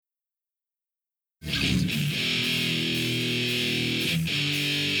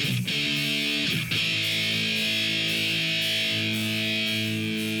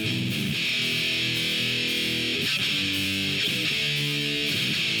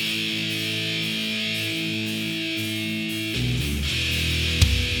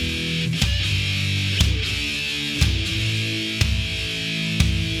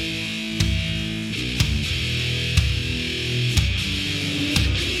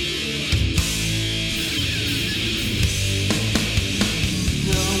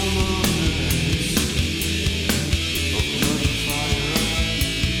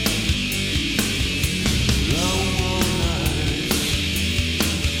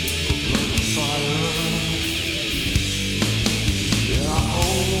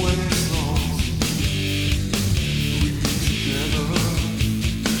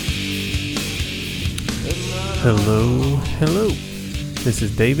Hello. This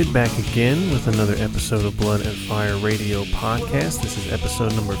is David back again with another episode of Blood and Fire Radio Podcast. This is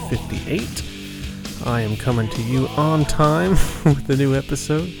episode number 58. I am coming to you on time with the new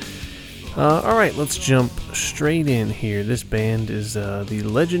episode. Alright, let's jump straight in here. This band is the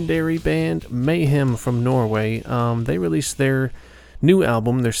legendary band Mayhem from Norway. They released their new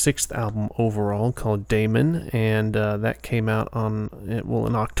album, their 6th album overall, called Daemon, and that came out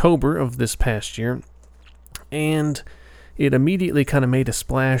in October of this past year. And it immediately kind of made a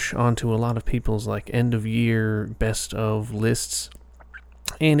splash onto a lot of people's end of year best of lists,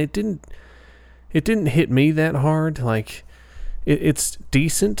 and it didn't hit me that hard. It's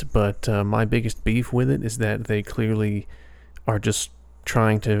decent, but my biggest beef with it is that they clearly are just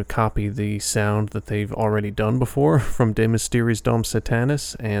trying to copy the sound that they've already done before from De Mysteris Dom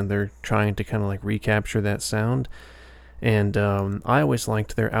Satanis, and they're trying to kind of recapture that sound. And I always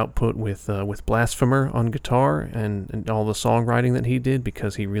liked their output with Blasphemer on guitar and all the songwriting that he did,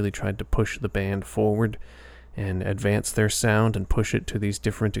 because he really tried to push the band forward and advance their sound and push it to these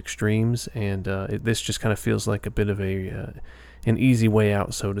different extremes. And this just kind of feels like a bit of an easy way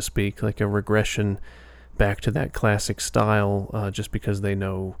out, so to speak, like a regression back to that classic style, just because they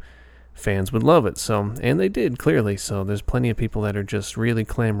know fans would love it. So, and they did, clearly. So there's plenty of people that are just really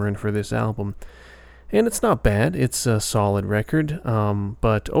clamoring for this album. And it's not bad. It's a solid record.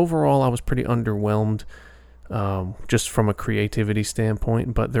 But overall, I was pretty underwhelmed, just from a creativity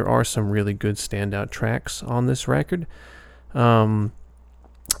standpoint. But there are some really good standout tracks on this record. But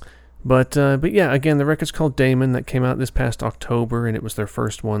yeah, again, the record's called Daemon. That came out this past October, and it was their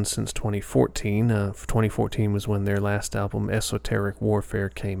first one since 2014. 2014 was when their last album, Esoteric Warfare,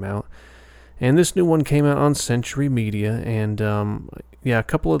 came out. And this new one came out on Century Media, and yeah, a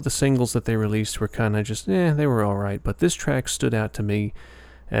couple of the singles that they released were kind of just, they were alright, but this track stood out to me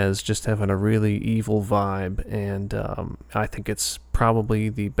as just having a really evil vibe, and I think it's probably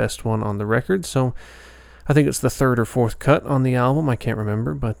the best one on the record, so I think it's the 3rd or 4th cut on the album, I can't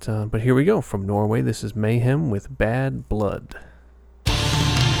remember, but here we go. From Norway, this is Mayhem with Bad Blood.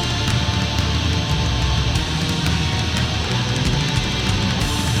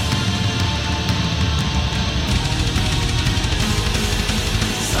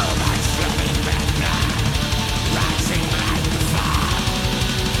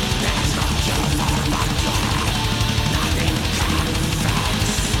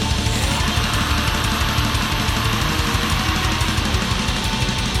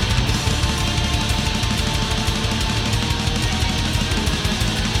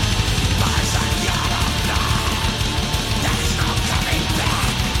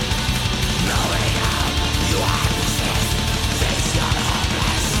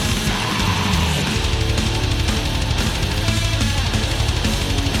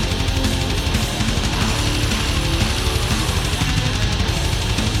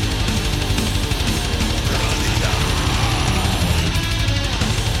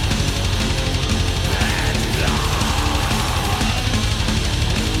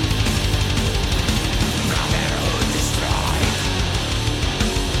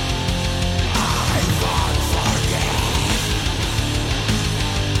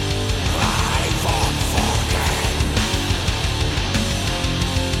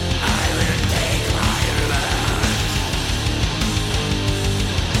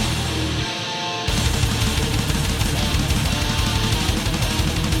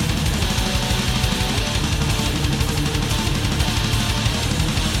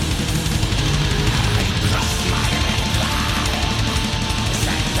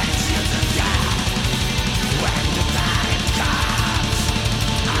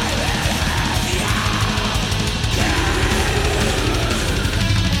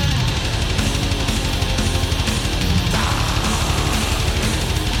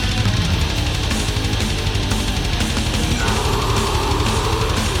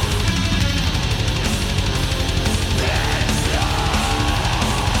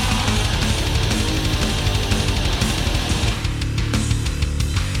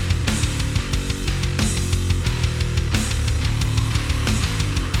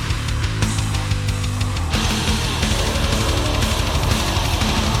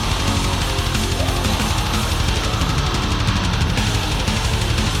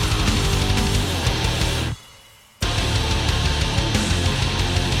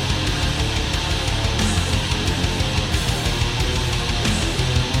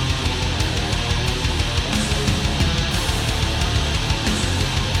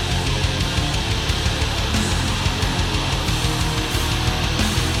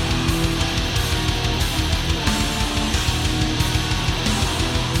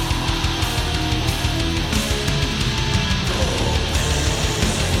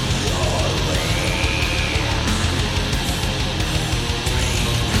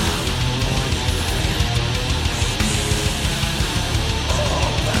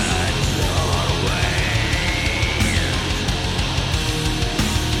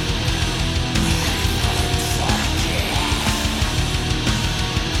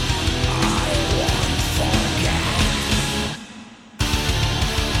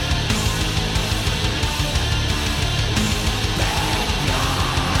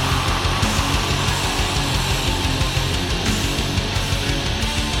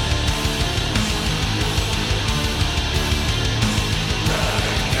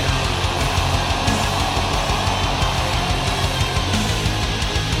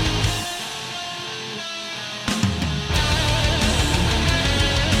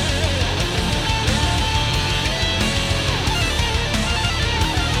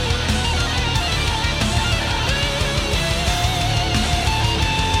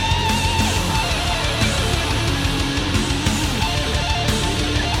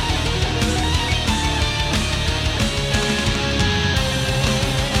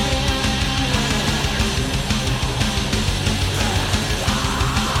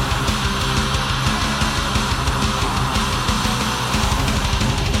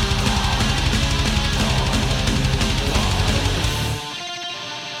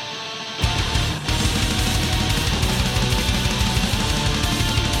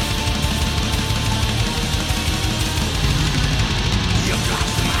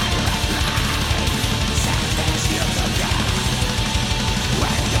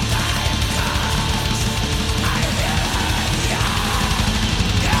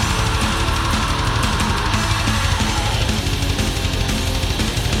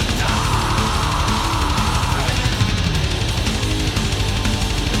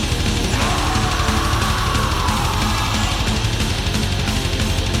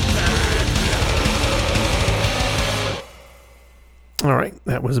 All right,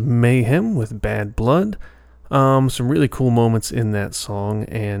 that was Mayhem with Bad Blood. Some really cool moments in that song,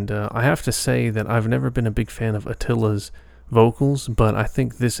 and I have to say that I've never been a big fan of Attila's vocals, but I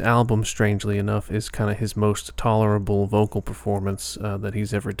think this album, strangely enough, is kind of his most tolerable vocal performance that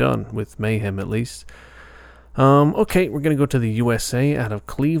he's ever done, with Mayhem at least. Okay, we're going to go to the USA, out of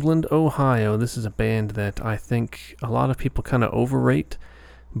Cleveland, Ohio. This is a band that I think a lot of people kind of overrate,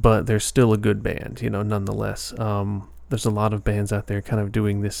 but they're still a good band, nonetheless. There's a lot of bands out there kind of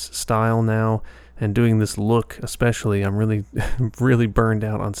doing this style now, and doing this look especially. I'm really, really burned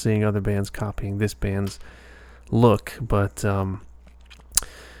out on seeing other bands copying this band's look, but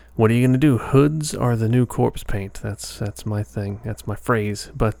what are you going to do? Hoods are the new corpse paint. That's my thing. That's my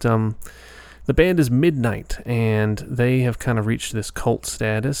phrase. But the band is Midnight, and they have kind of reached this cult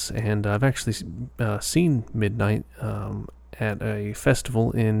status, and I've actually seen Midnight at a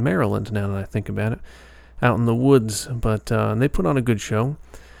festival in Maryland, now that I think about it, out in the woods, but they put on a good show.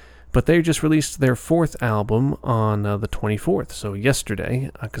 But they just released their fourth album on the 24th, so yesterday,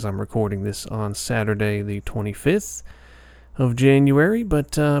 because I'm recording this on Saturday the 25th of January,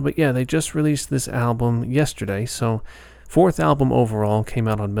 but yeah, they just released this album yesterday, so fourth album overall, came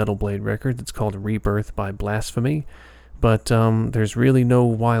out on Metal Blade Records. It's called Rebirth by Blasphemy, but there's really no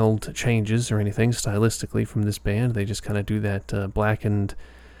wild changes or anything stylistically from this band. They just kind of do that blackened,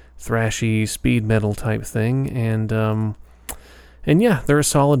 thrashy, speed metal type thing, and yeah, they're a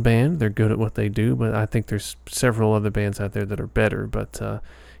solid band. They're good at what they do, but I think there's several other bands out there that are better, but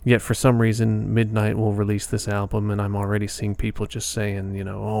yet for some reason, Midnight will release this album, and I'm already seeing people just saying,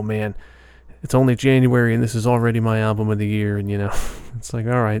 oh man, it's only January and this is already my album of the year, and it's like,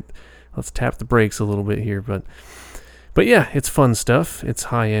 all right, let's tap the brakes a little bit here, but yeah, it's fun stuff, it's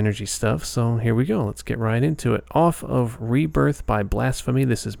high energy stuff, so here we go, let's get right into it. Off of Rebirth by Blasphemy,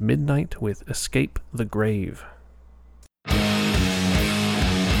 this is Midnight with Escape the Grave.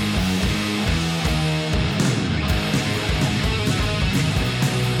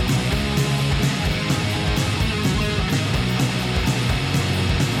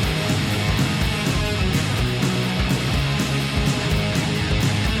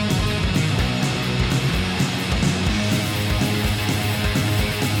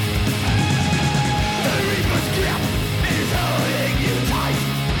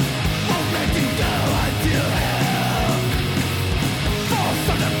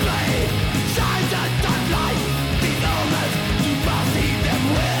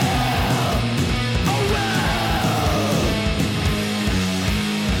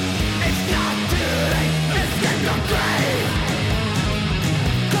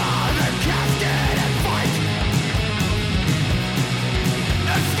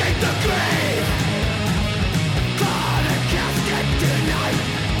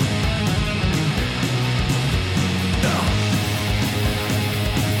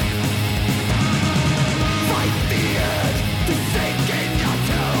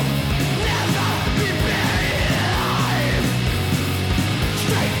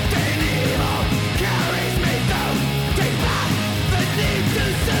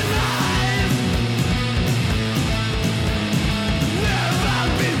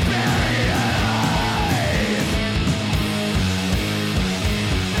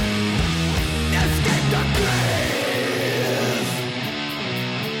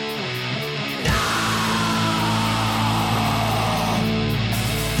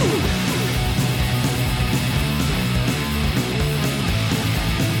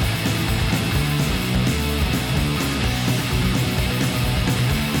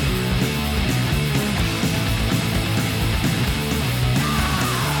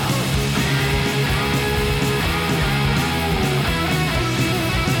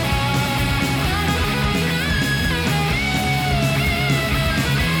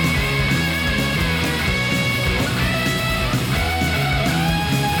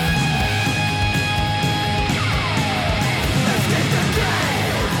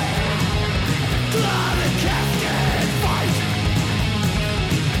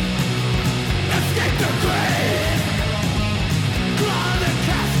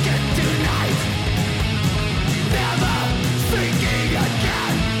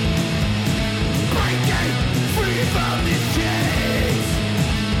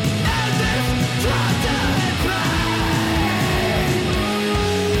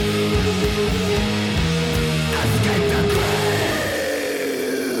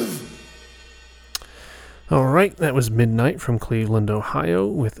 Alright, that was Midnight from Cleveland, Ohio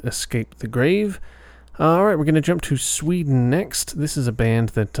with Escape the Grave. Alright, we're going to jump to Sweden next. This is a band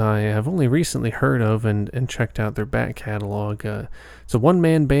that I have only recently heard of and checked out their back catalog. It's a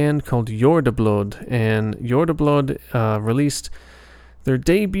one-man band called Jordablod, and Jordablod released Their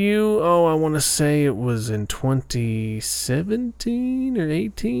debut, I want to say it was in 2017 or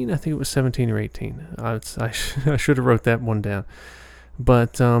 18. I think it was 17 or 18. I should have wrote that one down.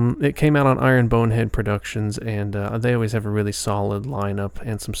 But it came out on Iron Bonehead Productions, and they always have a really solid lineup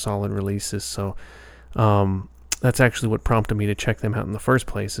and some solid releases. So that's actually what prompted me to check them out in the first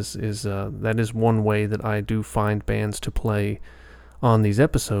place. That is one way that I do find bands to play on these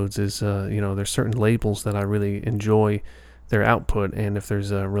episodes. There's certain labels that I really enjoy their output, and if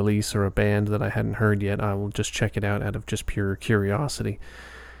there's a release or a band that I hadn't heard yet, I will just check it out of just pure curiosity.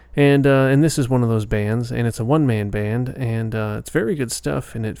 And this is one of those bands, and it's a one-man band, and it's very good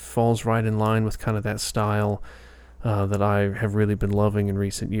stuff, and it falls right in line with kind of that style that I have really been loving in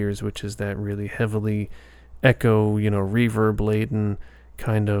recent years, which is that really heavily echo, reverb-laden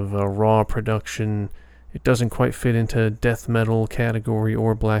kind of raw production. It doesn't quite fit into death metal category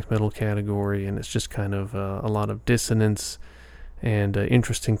or black metal category, and it's just kind of a lot of dissonance and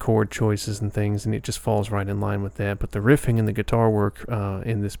interesting chord choices and things, and it just falls right in line with that. But the riffing and the guitar work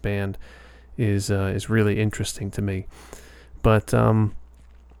in this band is really interesting to me. But the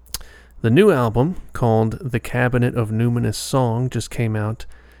new album, called The Cabinet of Numinous Song, just came out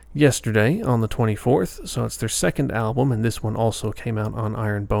yesterday on the 24th, so it's their second album, and this one also came out on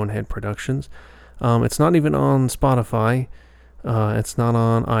Iron Bonehead Productions. It's not even on Spotify. It's not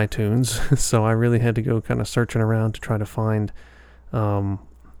on iTunes, so I really had to go kind of searching around to try to find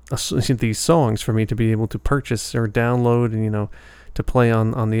these songs for me to be able to purchase or download and, to play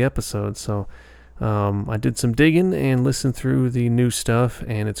on the episode. So I did some digging and listened through the new stuff,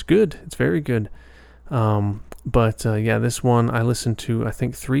 and it's good. It's very good. But this one, I listened to, I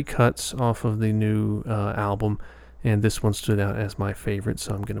think, 3 cuts off of the new album, and this one stood out as my favorite,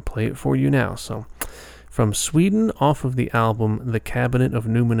 so I'm going to play it for you now. So, from Sweden, off of the album The Cabinet of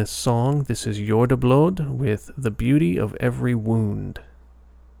Numinous Song, this is Jordablod with The Beauty of Every Wound.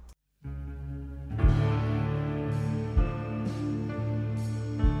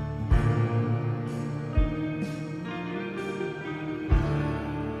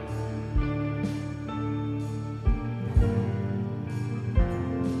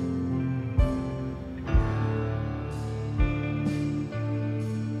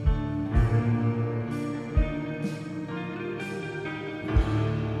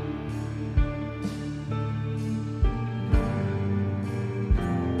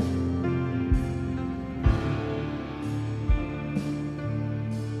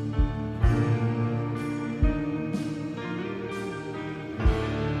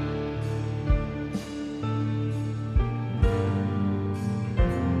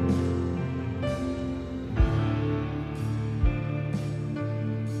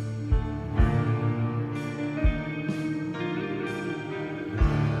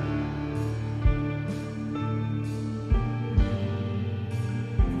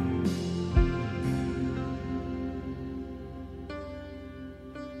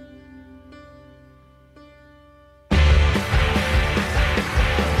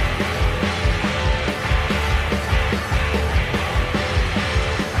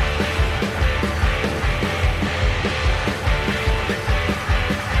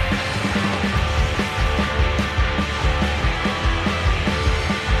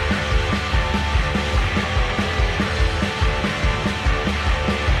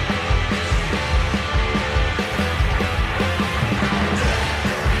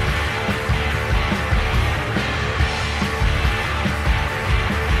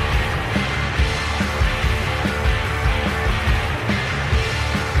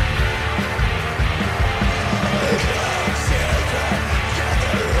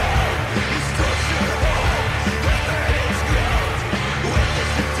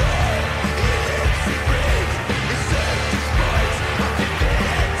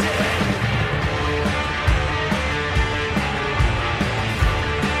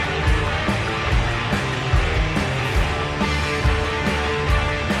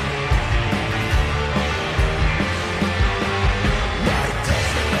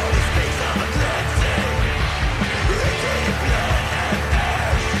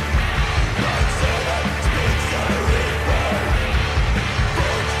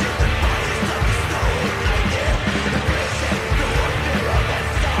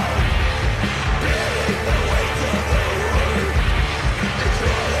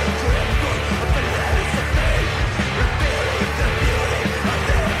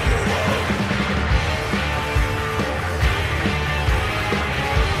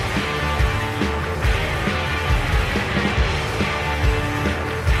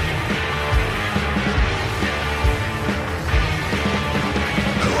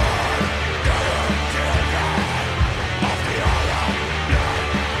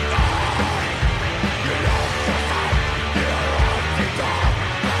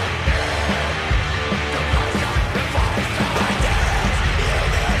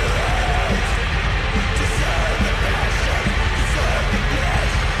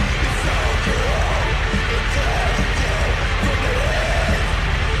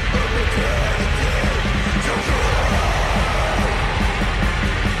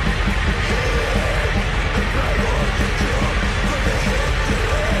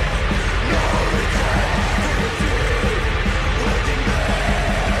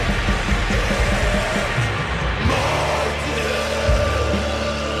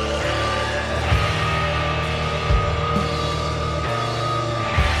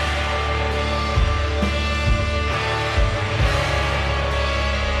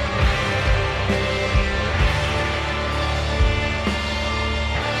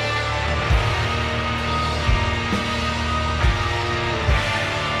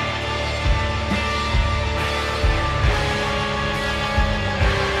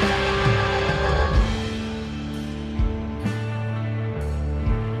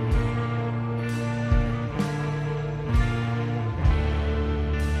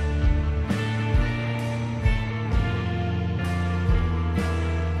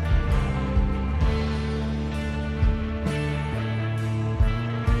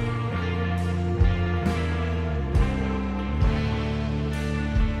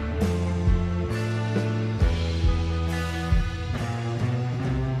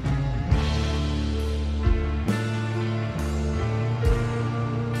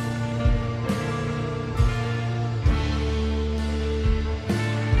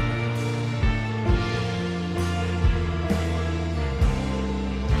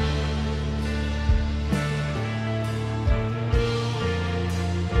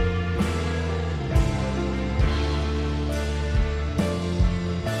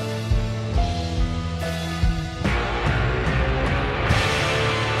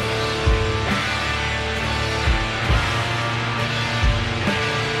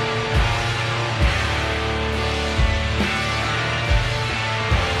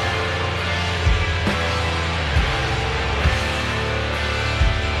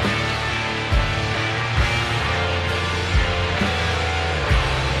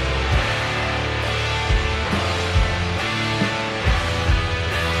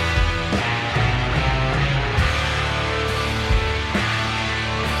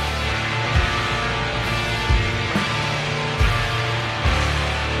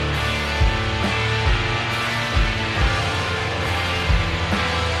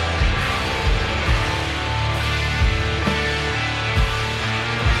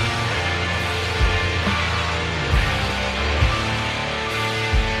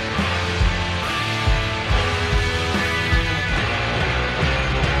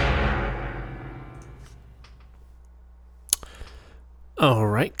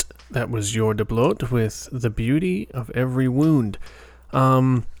 That was Jordablod with The Beauty of Every Wound.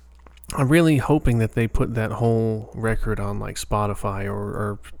 I'm really hoping that they put that whole record on like Spotify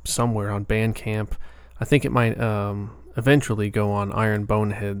or somewhere on Bandcamp. I think it might eventually go on Iron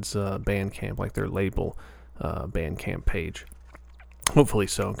Bonehead's Bandcamp, like their label Bandcamp page. Hopefully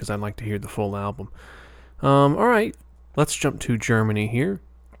so, because I'd like to hear the full album. Alright, let's jump to Germany here.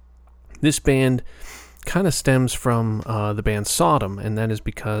 This band kind of stems from the band Sodom, and that is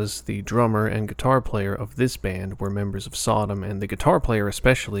because the drummer and guitar player of this band were members of Sodom, and the guitar player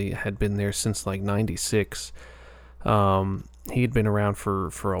especially had been there since like 96. He had been around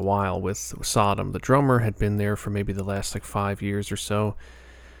for a while with Sodom. The drummer had been there for maybe the last like 5 years or so.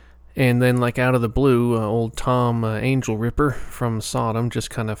 And then, like, out of the blue, old Tom Angel Ripper from Sodom just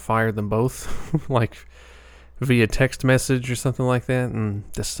kind of fired them both, like, via text message or something like that, and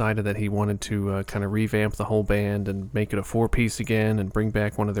decided that he wanted to kind of revamp the whole band and make it a four-piece again and bring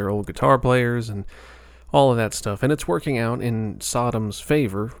back one of their old guitar players and all of that stuff. And it's working out in Sodom's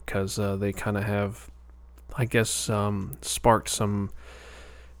favor because they kind of have, I guess, sparked some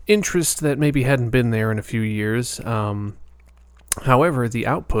interest that maybe hadn't been there in a few years. However, the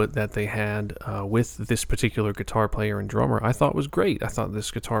output that they had with this particular guitar player and drummer, I thought was great. I thought this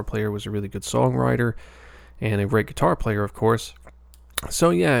guitar player was a really good songwriter and a great guitar player, of course. So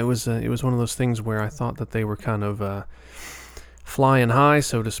yeah, it was one of those things where I thought that they were kind of flying high,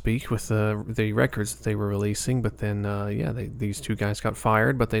 so to speak, with the records that they were releasing. But then, these two guys got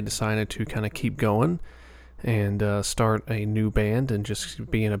fired, but they decided to kind of keep going and start a new band and just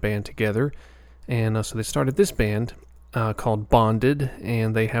be in a band together. And so they started this band called Bonded,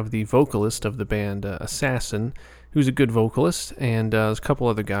 and they have the vocalist of the band, Assassin, who's a good vocalist, and there's a couple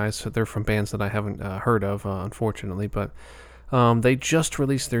other guys. So they're from bands that I haven't heard of, unfortunately, but they just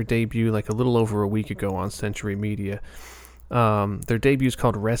released their debut like a little over a week ago on Century Media. Their debut is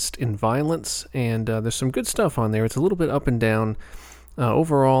called Rest in Violence, and there's some good stuff on there. It's a little bit up and down.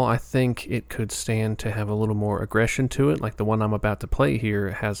 Overall, I think it could stand to have a little more aggression to it. Like the one I'm about to play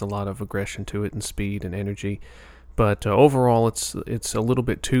here has a lot of aggression to it and speed and energy. But overall, it's a little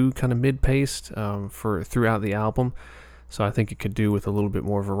bit too kind of mid-paced for throughout the album. So I think it could do with a little bit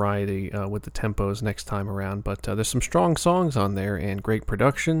more variety with the tempos next time around. But there's some strong songs on there and great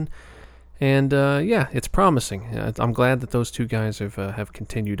production. And it's promising. I'm glad that those two guys have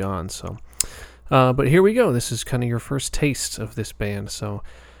continued on. So, but here we go. This is kind of your first taste of this band. So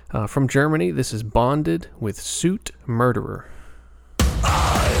from Germany, this is Bonded with Suit Murderer.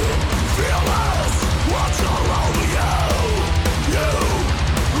 I realize what's all over you. You,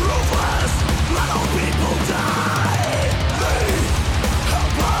 ruthless, let all people die. They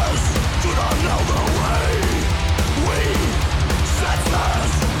help us, do not know the way. We,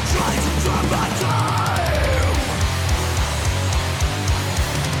 senseless, try to turn back time.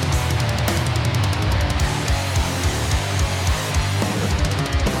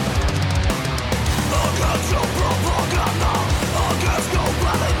 Against your propaganda.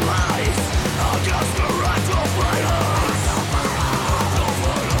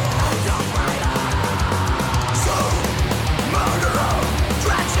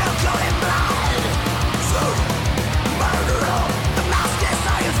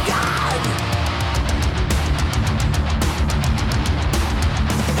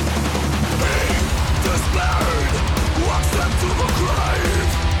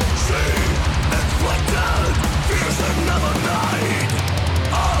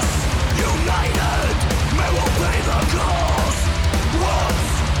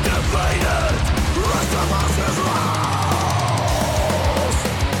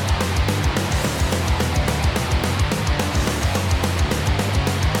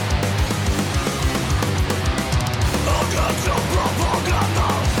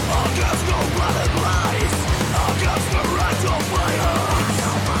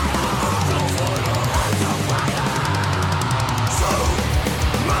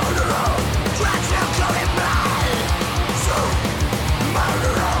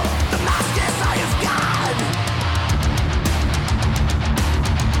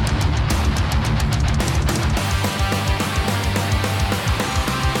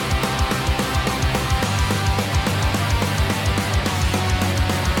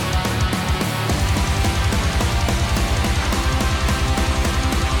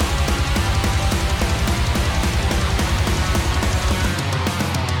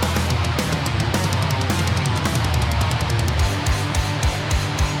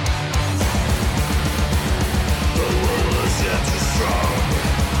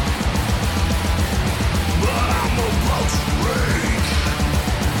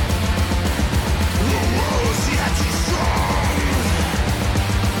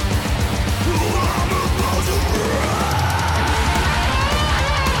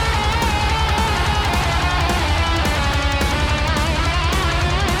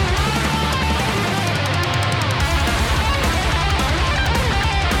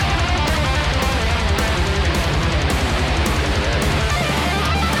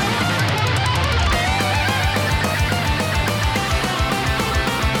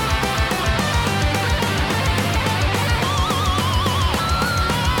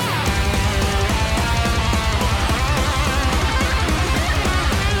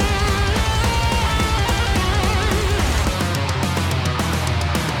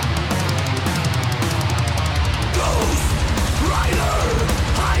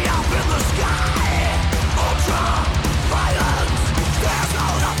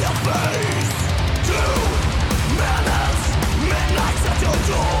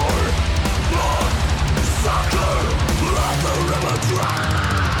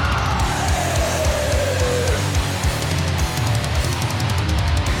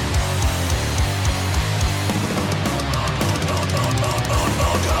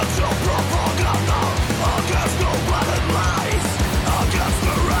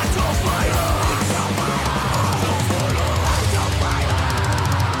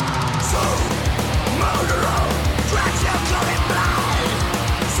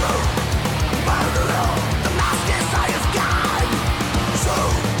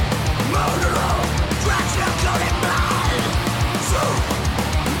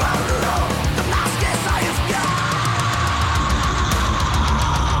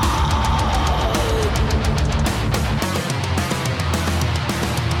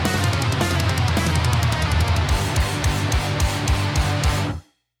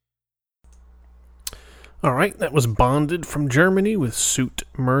 All right, that was Bonded from Germany with Suit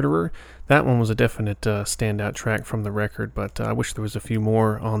Murderer. That one was a definite standout track from the record, but I wish there was a few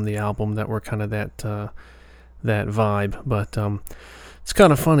more on the album that were kind of that vibe. But it's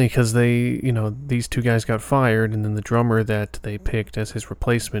kind of funny because these two guys got fired, and then the drummer that they picked as his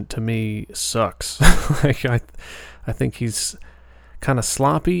replacement, to me, sucks. Like I think he's kind of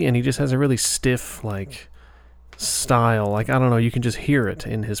sloppy, and he just has a really stiff style. Like, I don't know, you can just hear it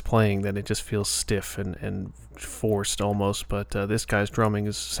in his playing that it just feels stiff and forced almost. But this guy's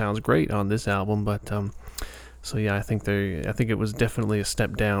drumming sounds great on this album. But so yeah, I think it was definitely a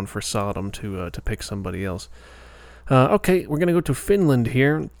step down for Sodom to pick somebody else. Okay, we're gonna go to Finland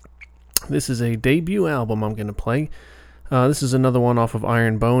here. This is a debut album I'm gonna play. This is another one off of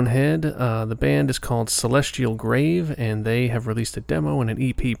Iron Bonehead. The band is called Celestial Grave, and they have released a demo and an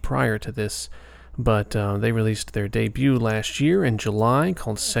EP prior to this. But they released their debut last year in July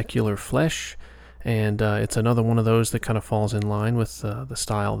called Secular Flesh, and it's another one of those that kind of falls in line with the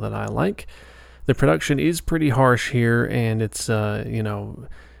style that I like. The production is pretty harsh here, and it's,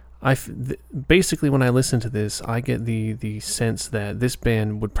 basically when I listen to this, I get the sense that this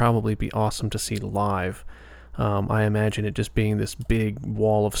band would probably be awesome to see live. I imagine it just being this big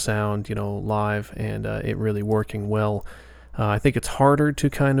wall of sound, live, and it really working well. I think it's harder to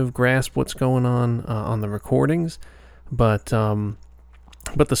kind of grasp what's going on the recordings, but the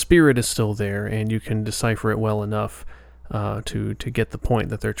spirit is still there, and you can decipher it well enough to get the point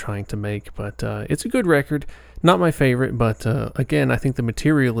that they're trying to make. But it's a good record. Not my favorite, but again, I think the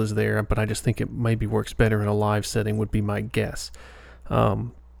material is there, but I just think it maybe works better in a live setting would be my guess.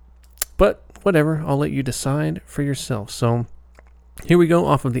 But whatever, I'll let you decide for yourself. So here we go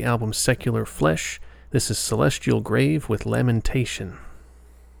off of the album Secular Flesh. This is Celestial Grave with Lamentation.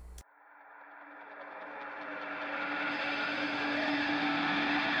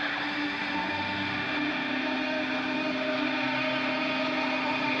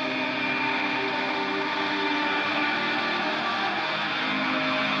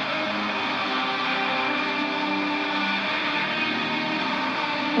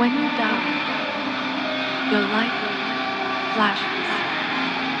 When you die, your light flashes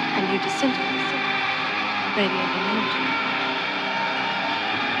and you disintegrate, radiating energy.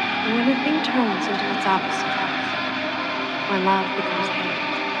 And when a thing turns into its opposite, when love becomes hate,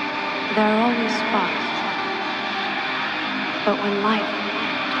 there are always sparks. But when life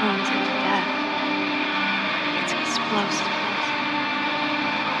turns into death, it's explosive.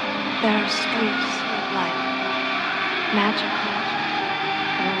 There are streaks of light, magical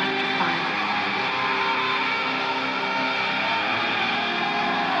and electrifying.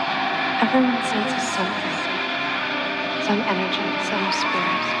 Everyone senses something, some energy, some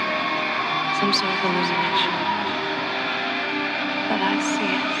spirit, some sort of hallucination. But I see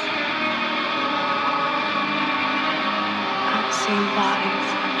it. I've seen bodies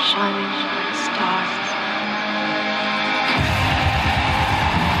shining like stars.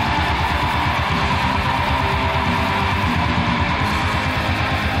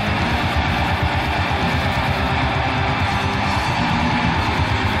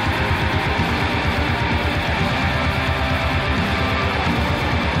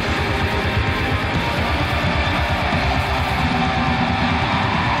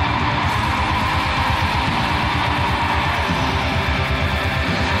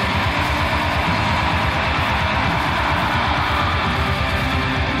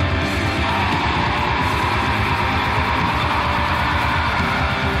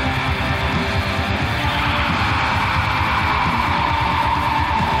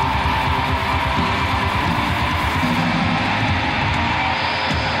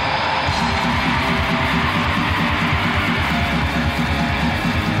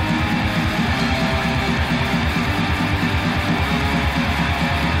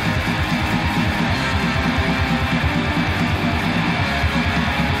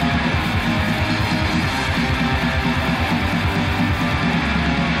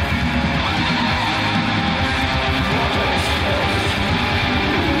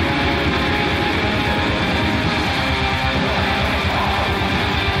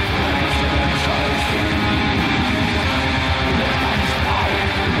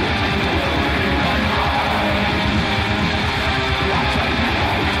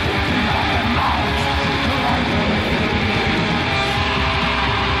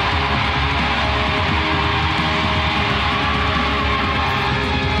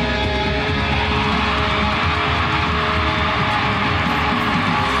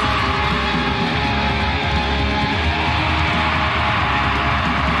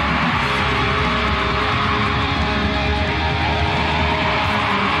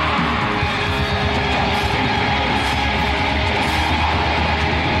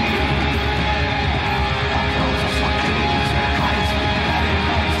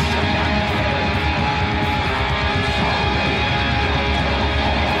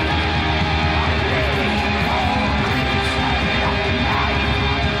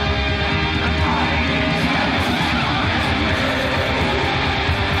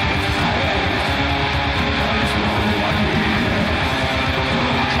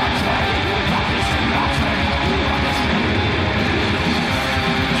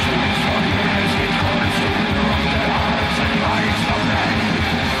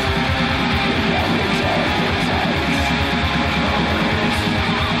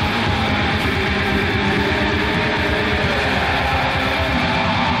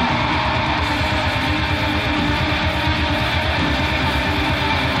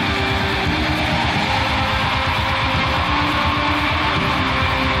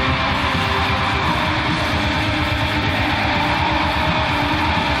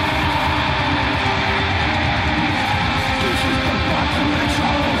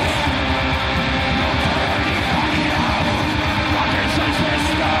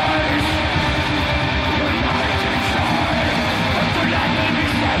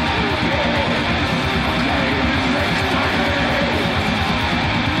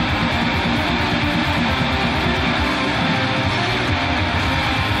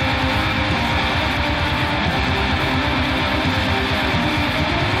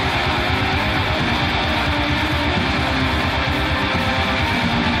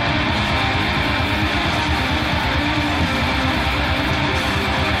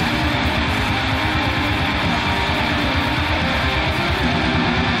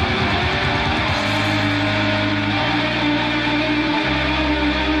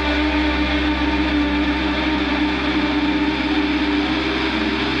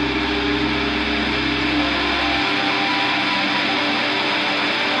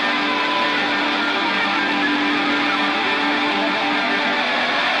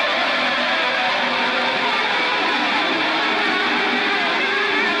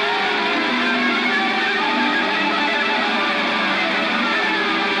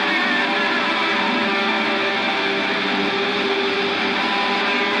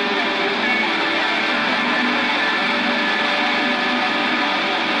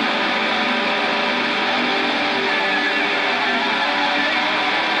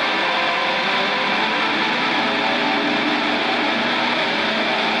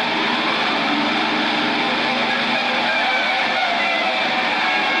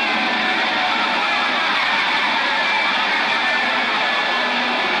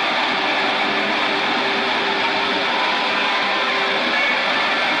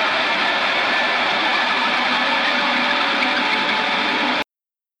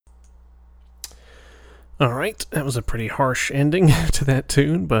 All right, that was a pretty harsh ending to that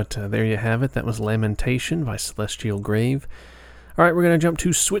tune, but there you have it. That was Lamentation by Celestial Grave. All right, we're going to jump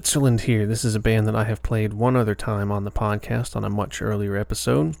to Switzerland here. This is a band that I have played one other time on the podcast on a much earlier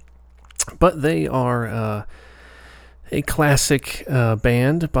episode, but they are a classic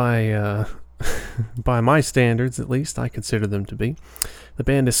band by my standards, at least. I consider them to be. The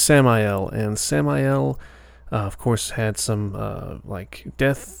band is Samael, and Samael, of course, had some like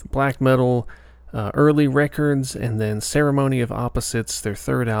death, black metal, early records, and then Ceremony of Opposites, their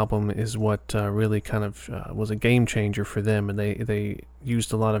third album, is what really kind of was a game changer for them, and they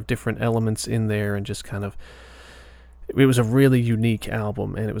used a lot of different elements in there, and just kind of, it was a really unique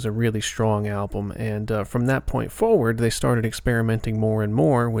album, and it was a really strong album, and from that point forward, they started experimenting more and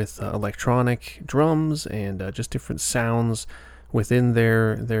more with electronic drums, and just different sounds within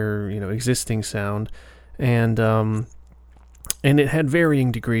their existing sound, and it had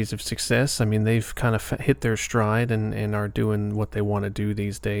varying degrees of success. I mean, they've kind of hit their stride and are doing what they want to do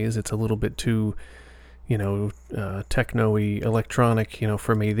these days. It's a little bit too, techno-y, electronic,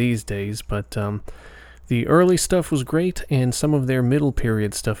 for me these days. But the early stuff was great, and some of their middle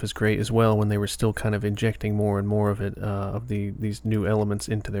period stuff is great as well, when they were still kind of injecting more and more of it, these new elements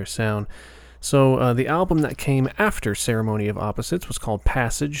into their sound. So the album that came after Ceremony of Opposites was called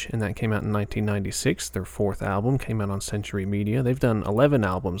Passage, and that came out in 1996. Their fourth album came out on Century Media. They've done 11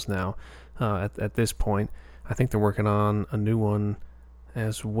 albums now at this point. I think they're working on a new one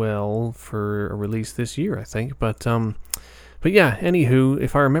as well for a release this year, I think. But yeah, anywho,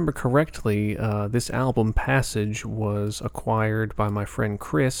 if I remember correctly, this album, Passage, was acquired by my friend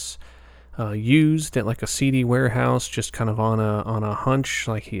Chris, used at like a CD warehouse, just kind of on a hunch,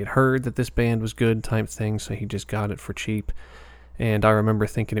 like he had heard that this band was good type thing, so he just got it for cheap. And I remember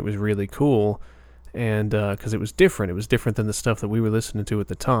thinking it was really cool, and because it was different than the stuff that we were listening to at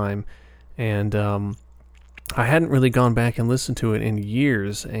the time, and I hadn't really gone back and listened to it in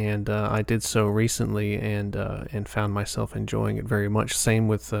years, and I did so recently, and found myself enjoying it very much. Same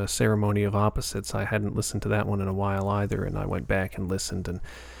with Ceremony of Opposites. I hadn't listened to that one in a while either, and I went back and listened, and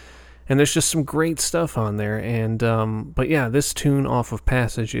there's just some great stuff on there. And but yeah, this tune off of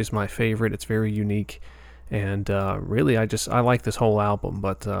Passage is my favorite. It's very unique, and really I like this whole album,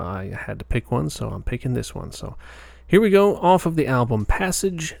 but I had to pick one, so I'm picking this one. So here we go, off of the album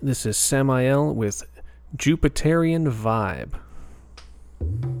Passage. This is Samael with Jupiterian Vibe.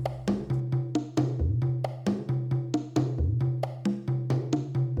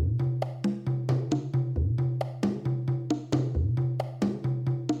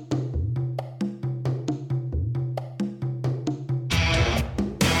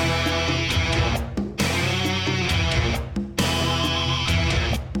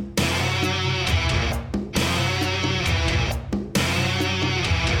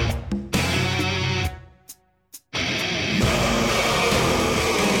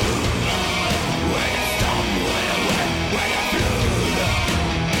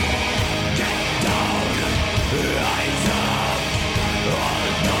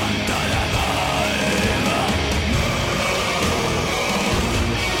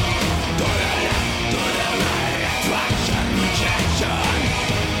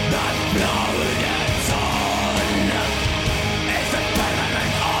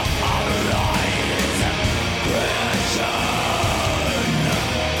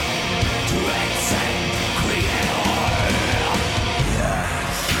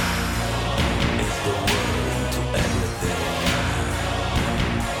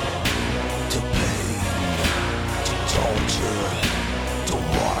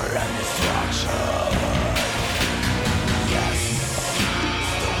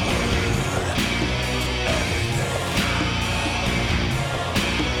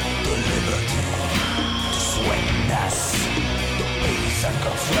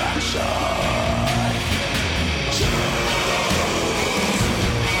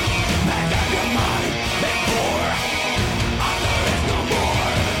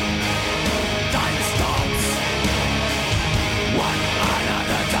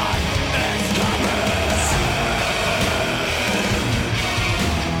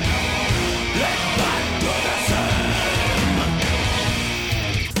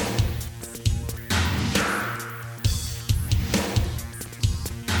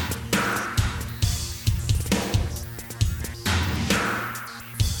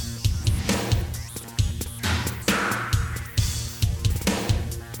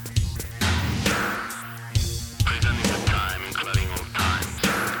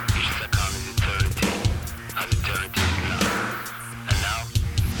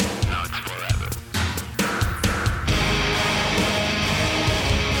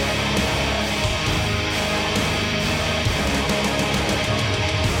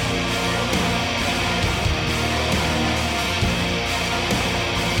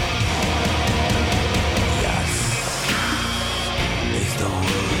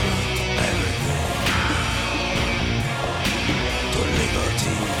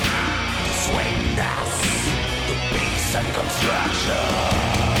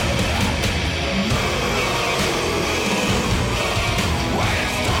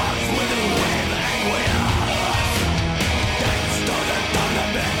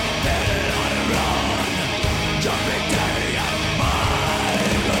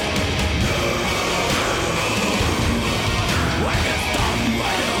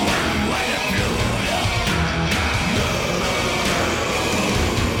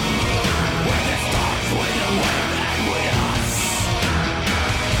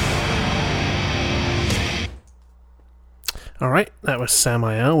 Alright, that was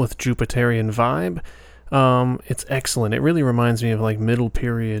Samael with Jupiterian Vibe. It's excellent. It really reminds me of like middle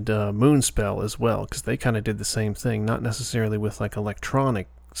period Moonspell as well, because they kind of did the same thing, not necessarily with like electronic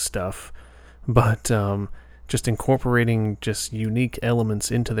stuff, but just incorporating just unique elements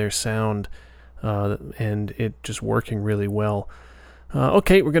into their sound, and it just working really well.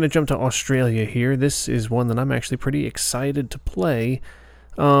 Okay, we're going to jump to Australia here. This is one that I'm actually pretty excited to play.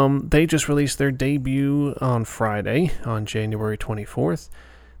 They just released their debut on Friday, on January 24th.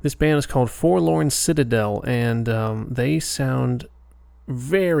 This band is called Forlorn Citadel, and they sound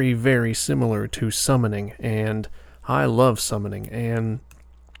very, very similar to Summoning, and I love Summoning, and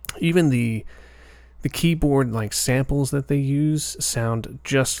even the keyboard like samples that they use sound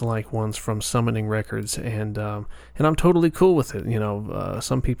just like ones from Summoning records, and I'm totally cool with it. You know,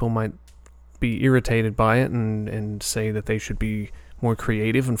 some people might be irritated by it and say that they should be more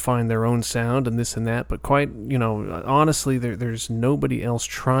creative and find their own sound and this and that, but quite, you know, honestly, there's nobody else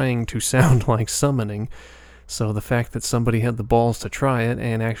trying to sound like Summoning, so the fact that somebody had the balls to try it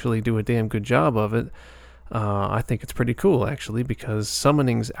and actually do a damn good job of it, I think it's pretty cool, actually, because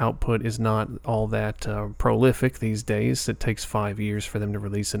Summoning's output is not all that prolific these days. It takes 5 years for them to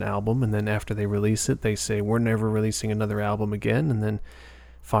release an album, and then after they release it, they say, we're never releasing another album again, and then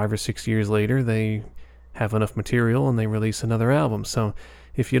 5 or 6 years later, they have enough material and they release another album. So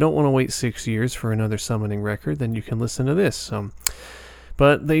if you don't want to wait 6 years for another Summoning record, then you can listen to this.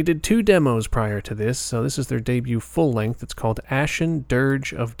 But they did 2 demos prior to this, so this is their debut full length. It's called Ashen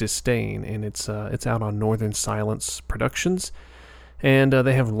Dirge of Disdain, and it's out on Northern Silence Productions. And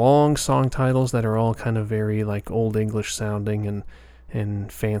they have long song titles that are all kind of very like Old English sounding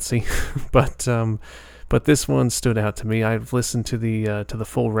and fancy, but this one stood out to me. I've listened to the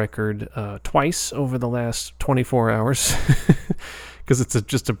full record twice over the last 24 hours because it's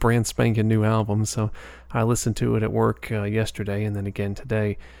just a brand spanking new album. So I listened to it at work yesterday and then again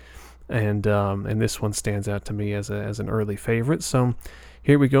today, and this one stands out to me as an early favorite. So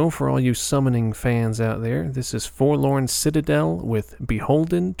here we go for all you Summoning fans out there. This is Forlorn Citadel with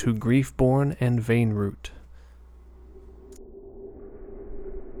Beholden to Griefborn and Veinroot.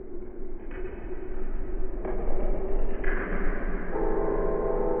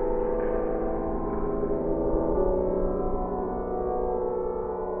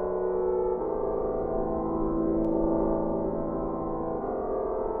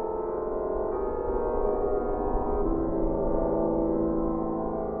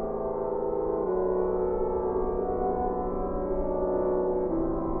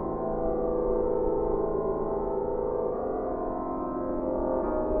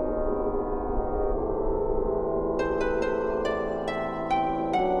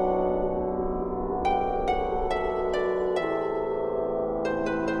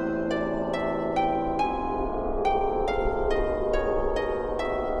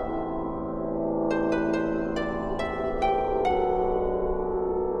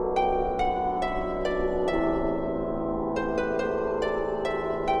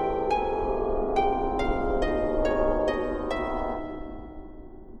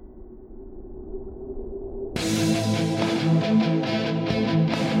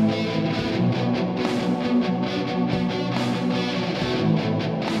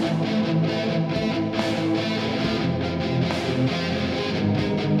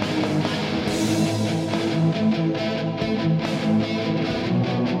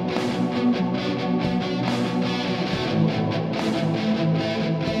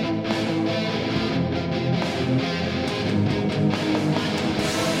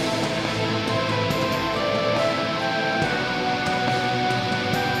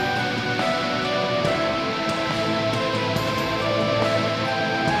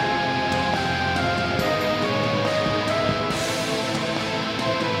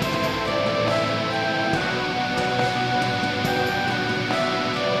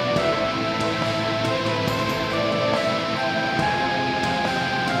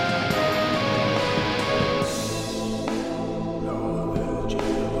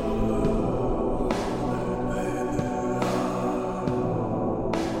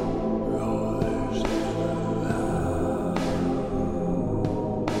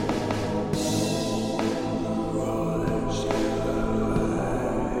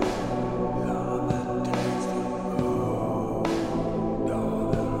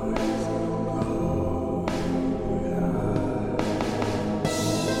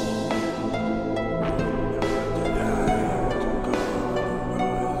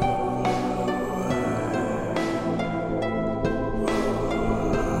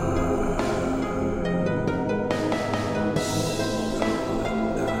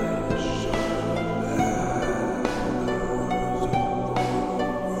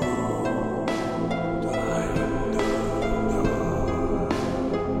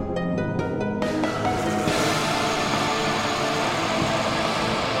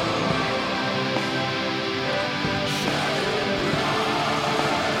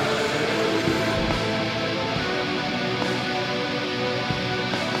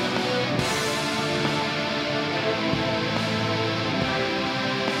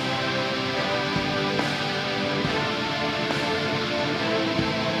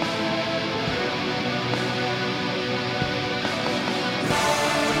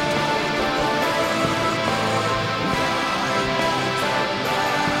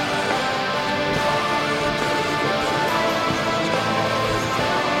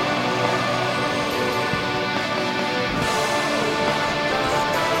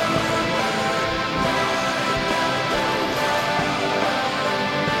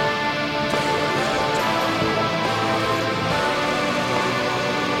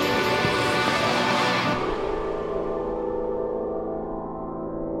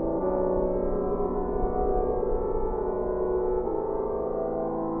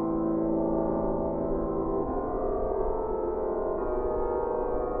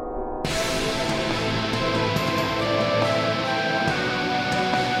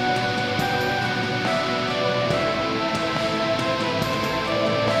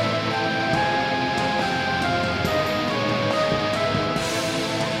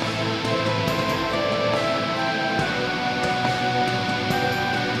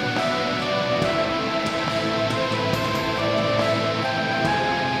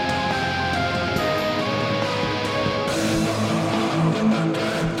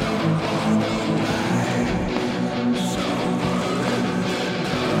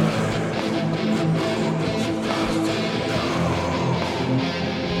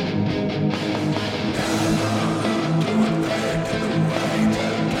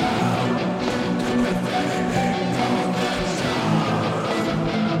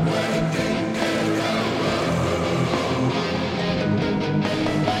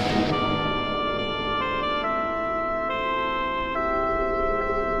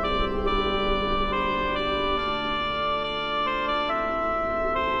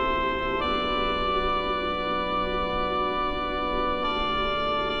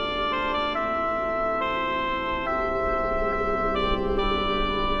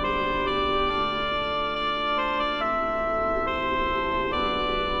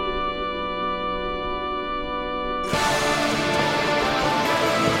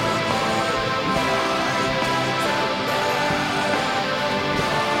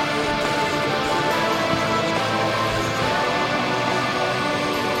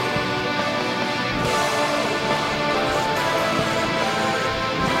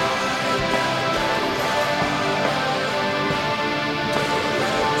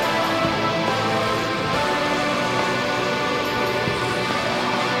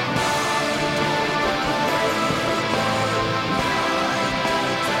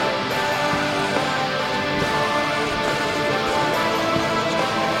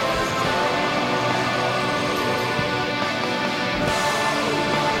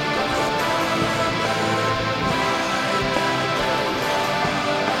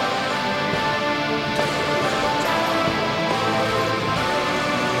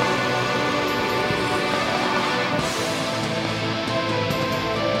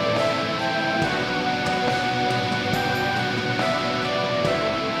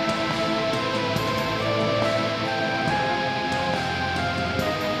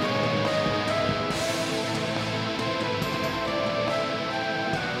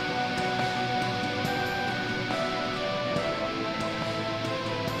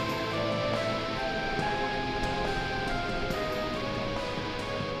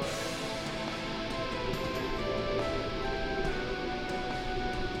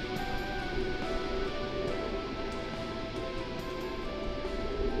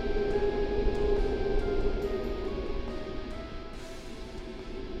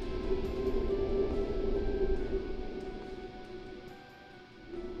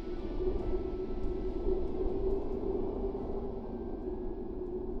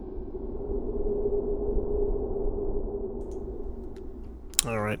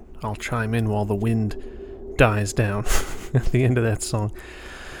 All right, I'll chime in while the wind dies down at the end of that song.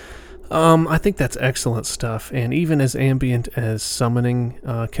 I think that's excellent stuff, and even as ambient as Summoning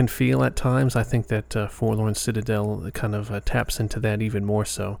can feel at times, I think that Forlorn Citadel kind of taps into that even more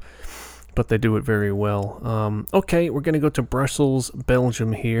so, but they do it very well. Okay, we're going to go to Brussels,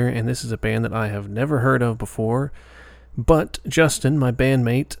 Belgium here, and this is a band that I have never heard of before, but Justin, my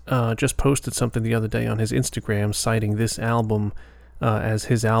bandmate, just posted something the other day on his Instagram citing this album as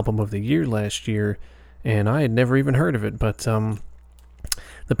his album of the year last year, and I had never even heard of it, but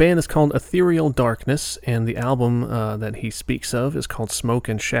the band is called Ethereal Darkness, and the album that he speaks of is called Smoke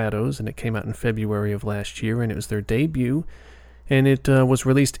and Shadows, and it came out in February of last year, and it was their debut, and it was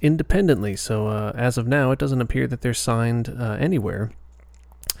released independently, so as of now, it doesn't appear that they're signed anywhere.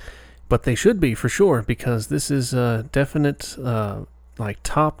 But they should be, for sure, because this is definite, like,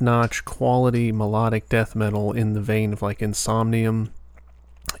 top-notch quality melodic death metal in the vein of, like, Insomnium,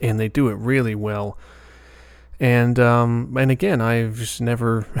 and they do it really well. And again, I've just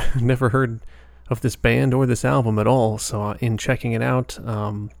never heard of this band or this album at all. So in checking it out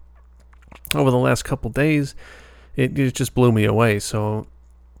over the last couple days, it just blew me away. So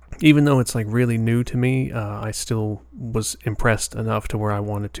even though it's like really new to me, I still was impressed enough to where I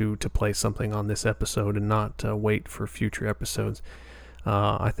wanted to play something on this episode and not wait for future episodes.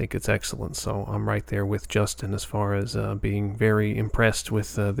 I think it's excellent, so I'm right there with Justin as far as being very impressed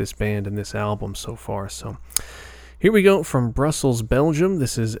with this band and this album so far. So here we go from Brussels, Belgium.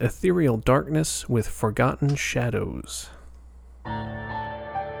 This is Ethereal Darkness with Forgotten Shadows.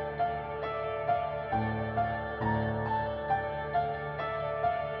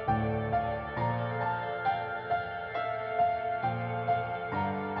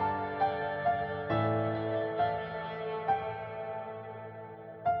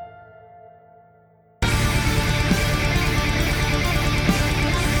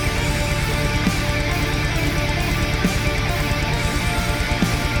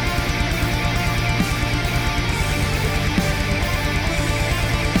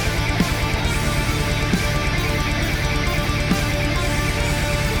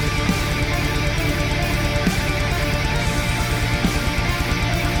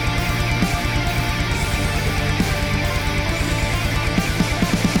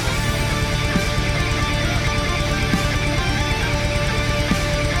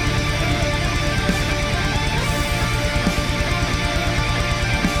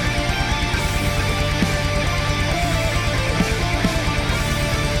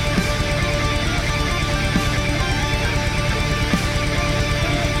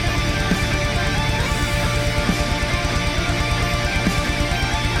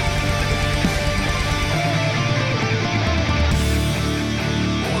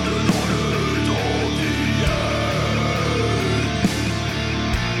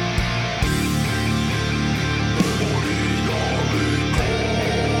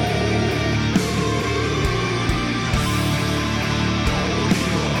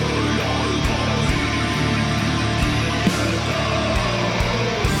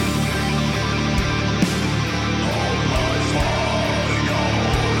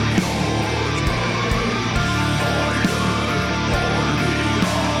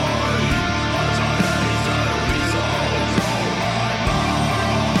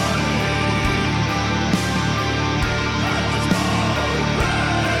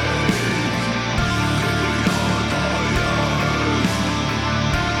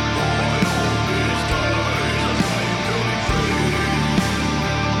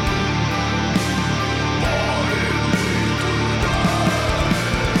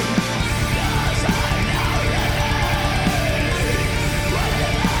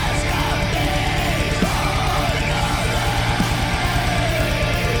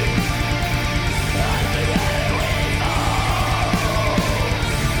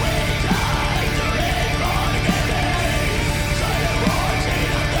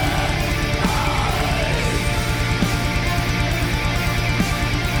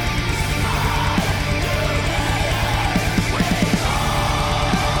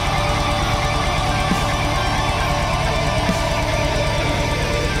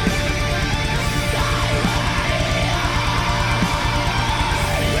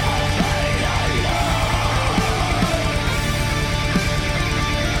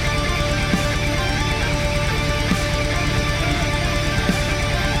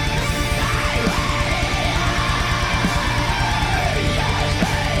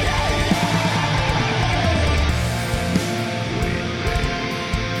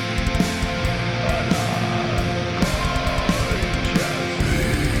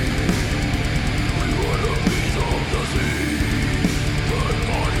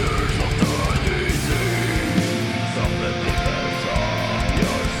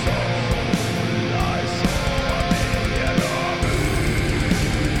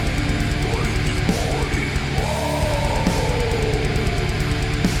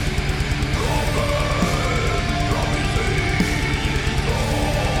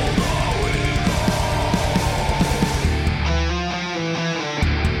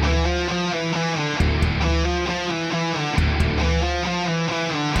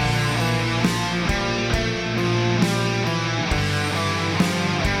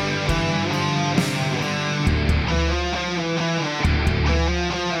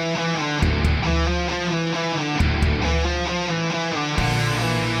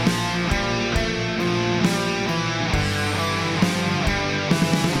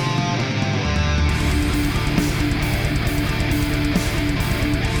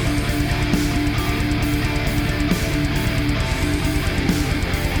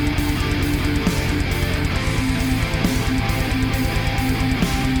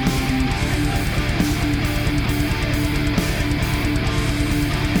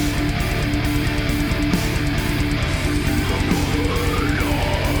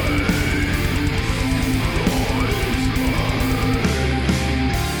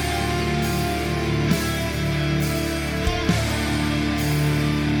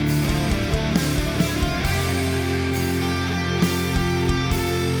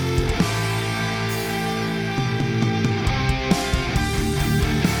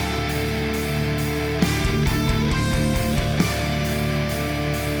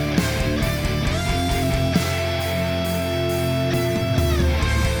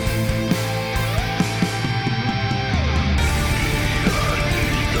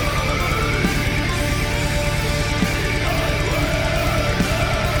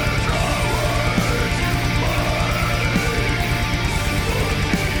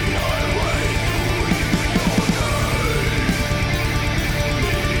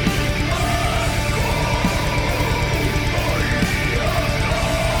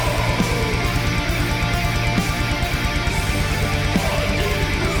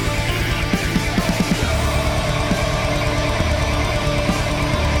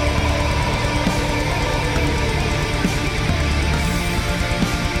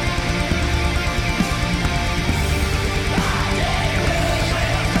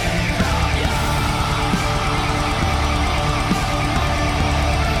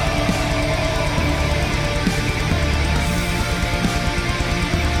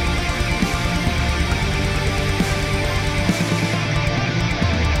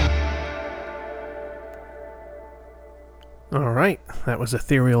 That was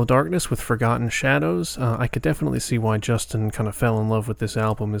Ethereal Darkness with Forgotten Shadows. I could definitely see why Justin kind of fell in love with this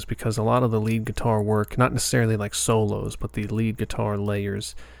album, is because a lot of the lead guitar work, not necessarily like solos, but the lead guitar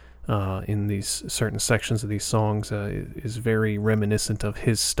layers in these certain sections of these songs is very reminiscent of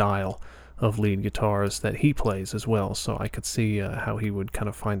his style of lead guitars that he plays as well. So I could see how he would kind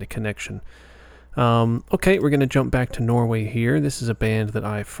of find a connection. Okay, we're going to jump back to Norway here. This is a band that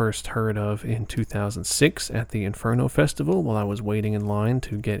I first heard of in 2006 at the Inferno Festival while I was waiting in line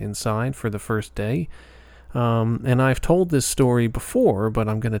to get inside for the first day. And I've told this story before, but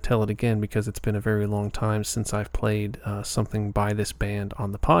I'm going to tell it again because it's been a very long time since I've played something by this band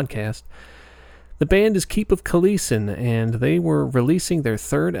on the podcast. The band is Keep of Kalessin, and they were releasing their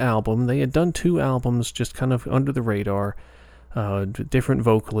third album. They had done 2 albums just kind of under the radar. Different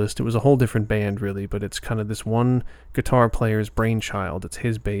vocalist. It was a whole different band, really, but it's kind of this one guitar player's brainchild. It's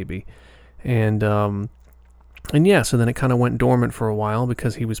his baby. And yeah, so then it kind of went dormant for a while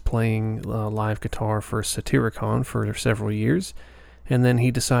because he was playing live guitar for Satyricon for several years. And then he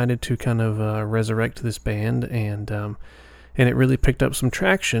decided to kind of resurrect this band, and it really picked up some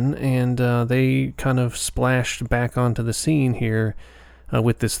traction, and they kind of splashed back onto the scene here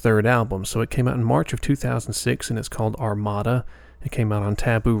with this third album. So it came out in March of 2006, and it's called Armada. It came out on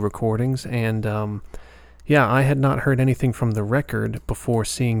Taboo Recordings, and yeah, I had not heard anything from the record before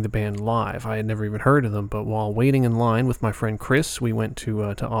seeing the band live. I had never even heard of them, but while waiting in line with my friend Chris, we went to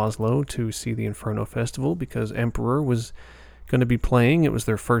Oslo to see the Inferno Festival because Emperor was going to be playing. It was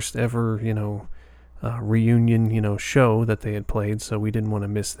their first ever, reunion, show that they had played, so we didn't want to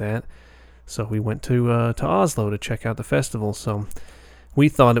miss that. So we went to Oslo to check out the festival. So we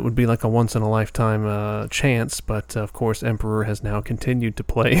thought it would be like a once-in-a-lifetime chance, but of course Emperor has now continued to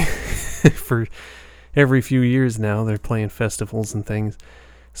play for every few years now. They're playing festivals and things.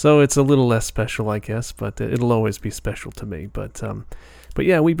 So it's a little less special, I guess, but it'll always be special to me. But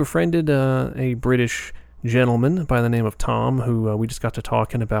yeah, we befriended a British gentleman by the name of Tom, who we just got to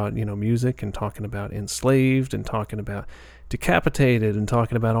talking about, music, and talking about Enslaved, and talking about Decapitated, and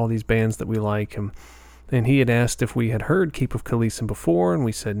talking about all these bands that we like. And he had asked if we had heard Keep of Kalessin before, and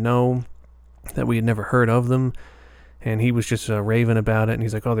we said no, that we had never heard of them. And he was just raving about it, and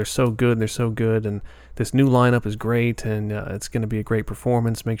he's like, oh, they're so good, and this new lineup is great, and it's going to be a great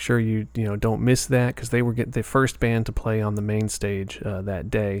performance. Make sure you don't miss that, because they were the first band to play on the main stage that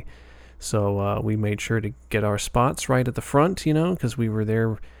day. So we made sure to get our spots right at the front, because we were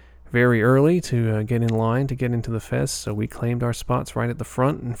there very early to get in line to get into the fest. So we claimed our spots right at the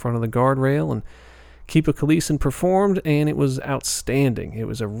front, in front of the guardrail, and Keep of Kalessin performed, and it was outstanding. It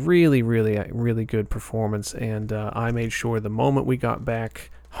was a really, really, really good performance, and I made sure the moment we got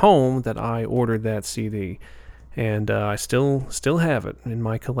back home that I ordered that CD, and I still have it in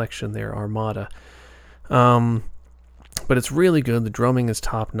my collection there, Armada. But it's really good. The drumming is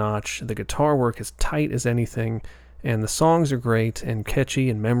top-notch. The guitar work is tight as anything, and the songs are great and catchy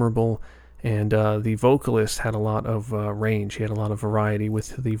and memorable, and the vocalist had a lot of range. He had a lot of variety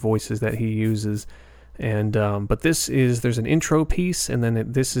with the voices that he uses. And but there's an intro piece, and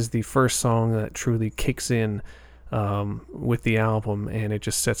then this is the first song that truly kicks in with the album, and it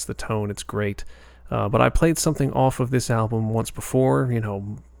just sets the tone. It's great. But I played something off of this album once before,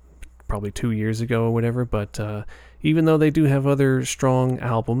 probably 2 years ago or whatever. But even though they do have other strong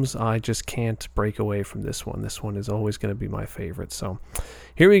albums, I just can't break away from this one. This one is always going to be my favorite. So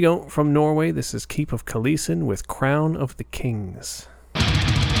here we go from Norway. This is Keep of Kalessin with Crown of the Kings.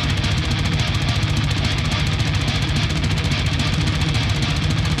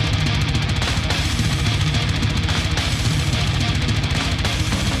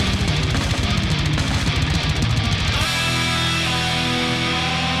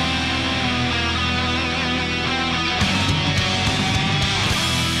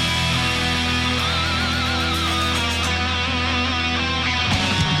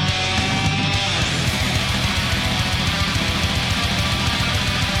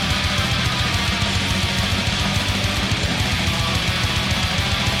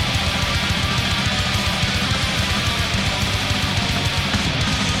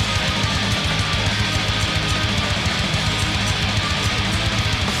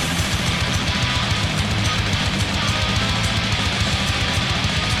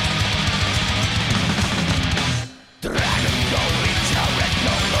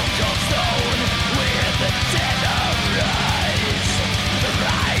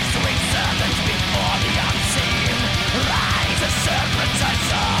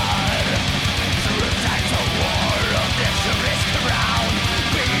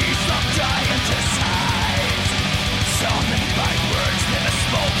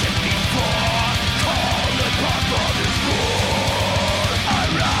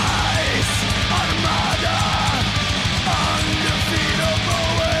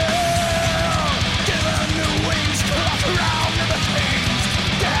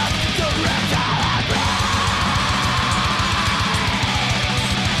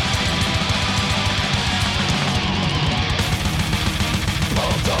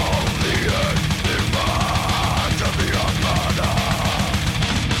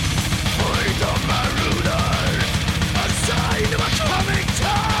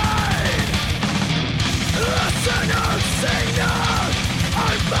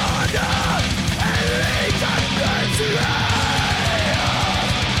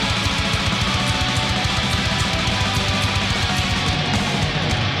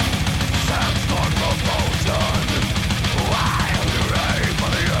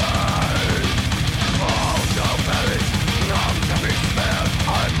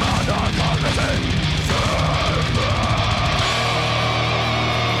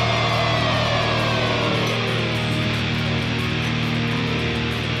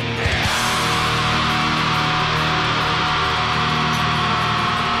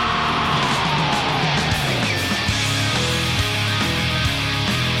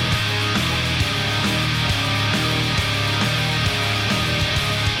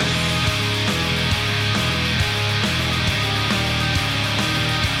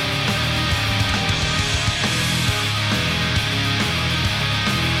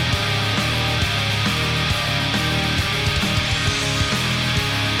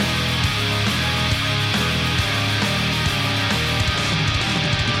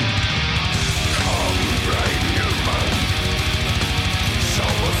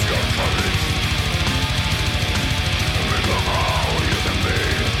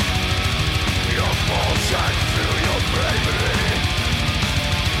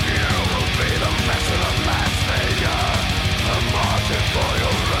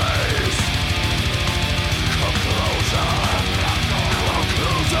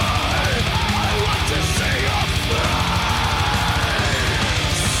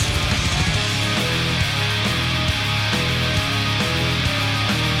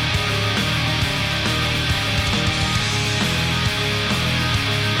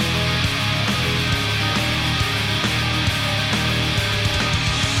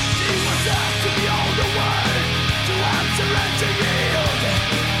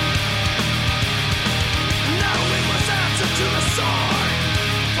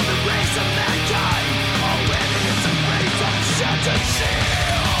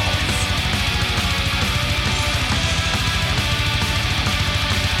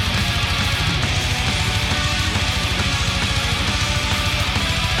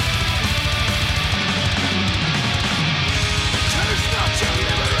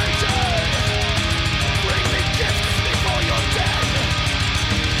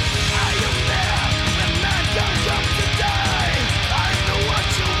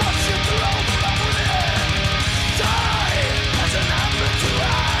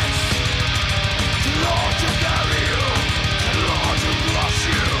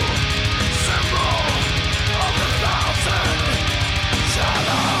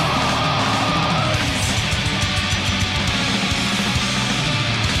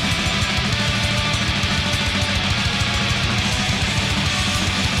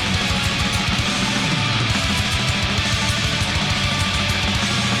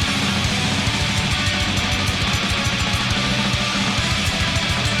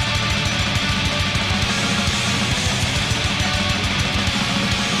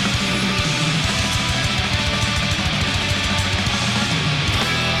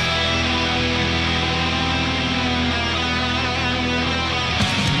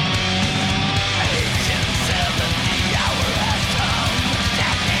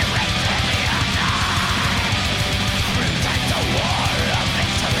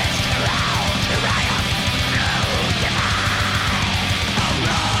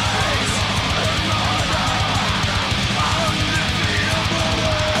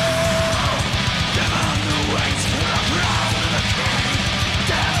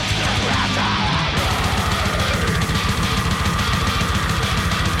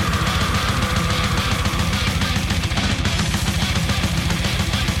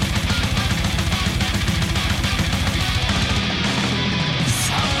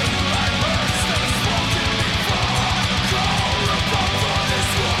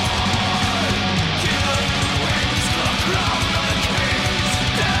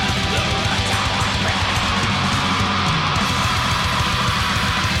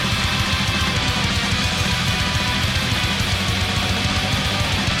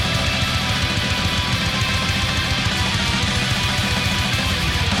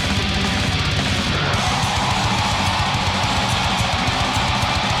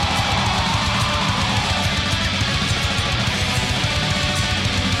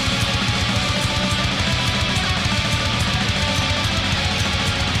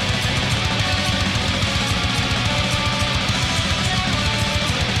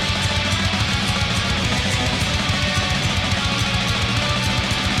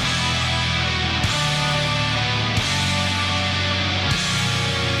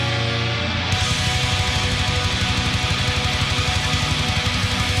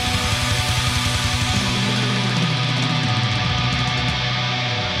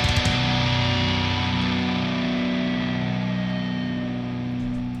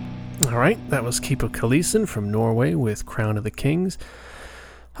 Alright, that was Keep of Kalessin from Norway with Crown of the Kings.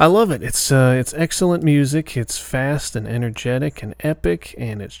 I love it. It's excellent music. It's fast and energetic and epic,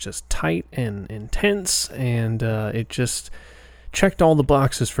 and it's just tight and intense, and it just checked all the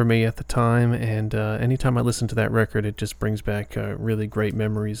boxes for me at the time, and anytime I listen to that record, it just brings back really great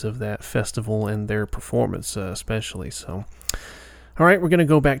memories of that festival and their performance especially. So, alright, we're going to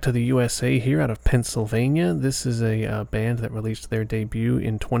go back to the USA here out of Pennsylvania. This is a band that released their debut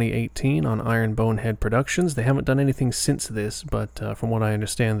in 2018 on Iron Bonehead Productions. They haven't done anything since this, but from what I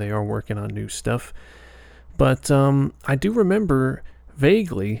understand, they are working on new stuff. But I do remember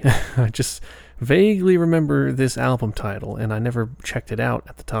vaguely, I just vaguely remember this album title, and I never checked it out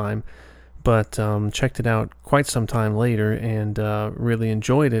at the time, but checked it out quite some time later and really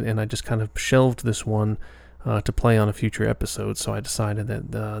enjoyed it, and I just kind of shelved this one to play on a future episode, so I decided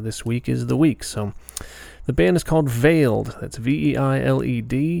that this week is the week. So the band is called Veiled, that's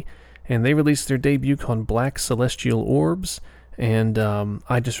Veiled, and they released their debut called Black Celestial Orbs, and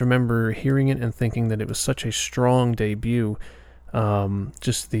I just remember hearing it and thinking that it was such a strong debut.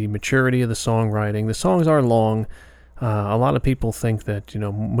 Just the maturity of the songwriting. The songs are long. A lot of people think that,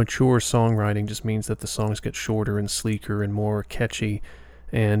 mature songwriting just means that the songs get shorter and sleeker and more catchy.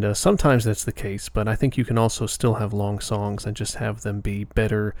 And sometimes that's the case, but I think you can also still have long songs and just have them be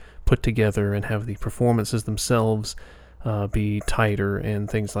better put together and have the performances themselves be tighter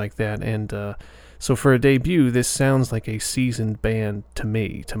and things like that. And so for a debut, this sounds like a seasoned band to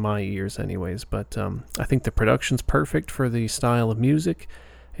me, to my ears anyways. But I think the production's perfect for the style of music,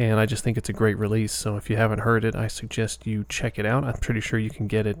 and I just think it's a great release. So if you haven't heard it, I suggest you check it out. I'm pretty sure you can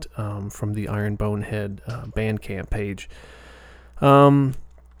get it from the Iron Bonehead Bandcamp page.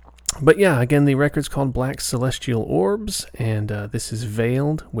 But yeah, again, the record's called Black Celestial Orbs, and this is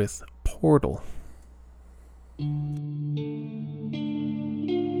Veiled with Portal.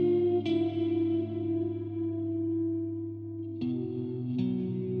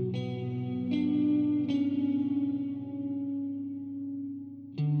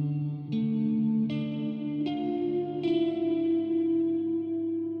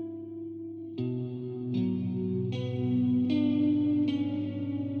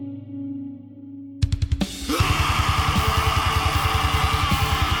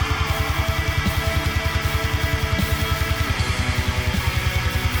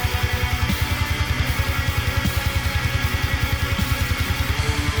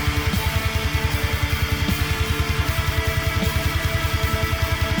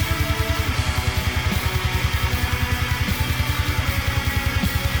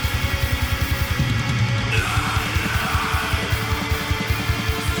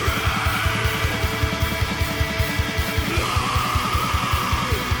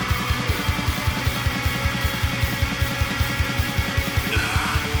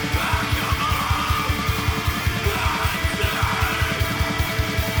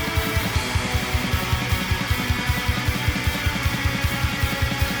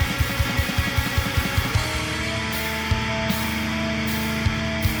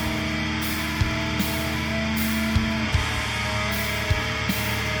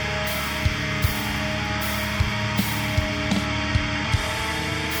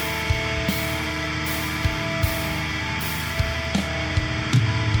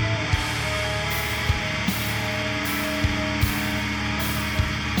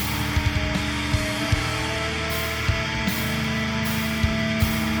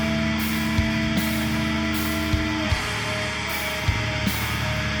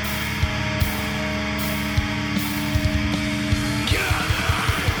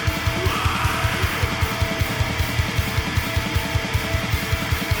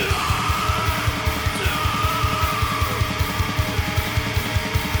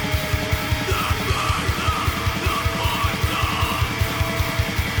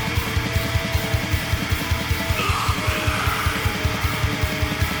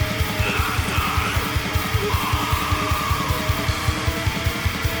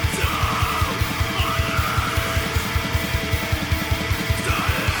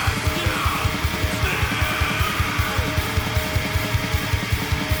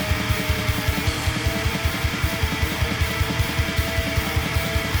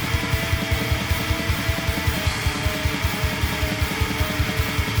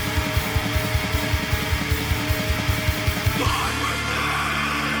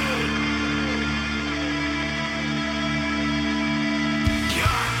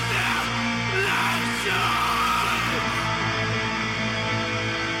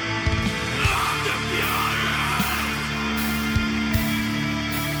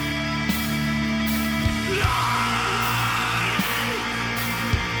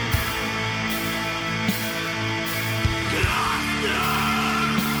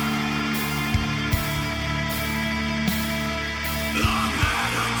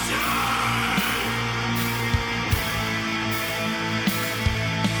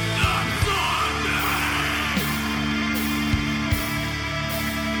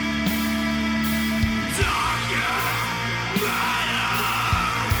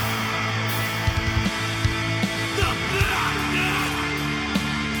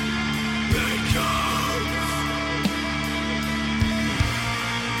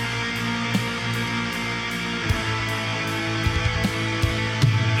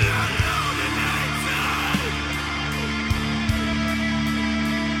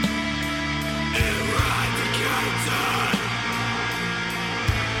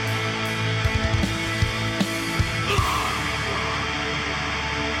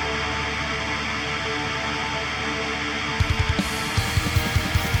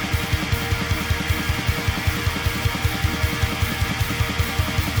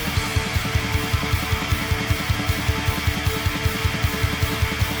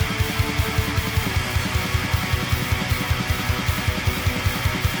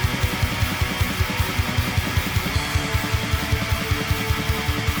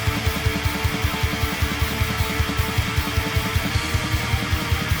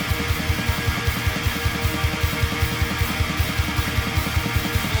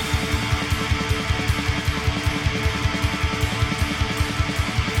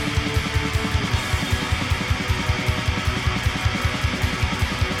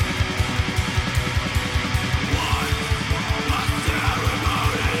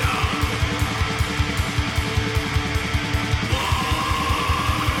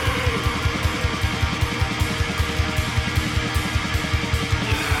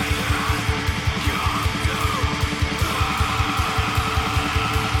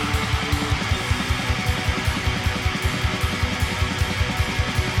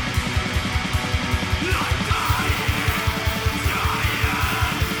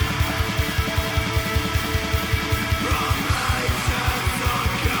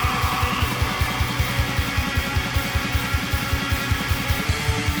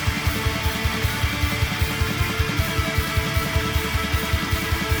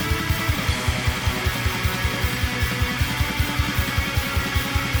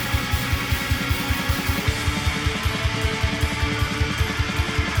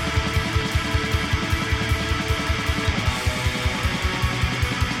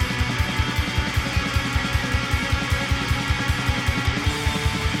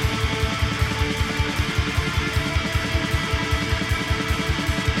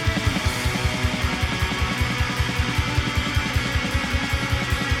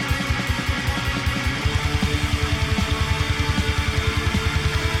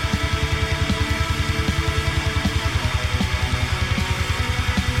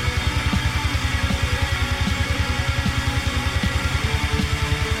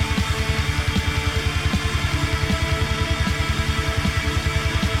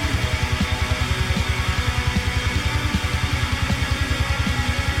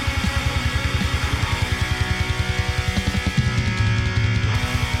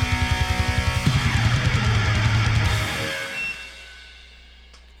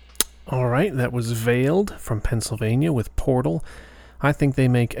 All right, that was Veiled from Pennsylvania with Portal. I think they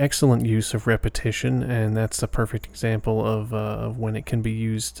make excellent use of repetition, and that's a perfect example of when it can be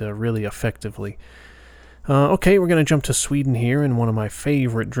used really effectively. Okay, we're going to jump to Sweden here, and one of my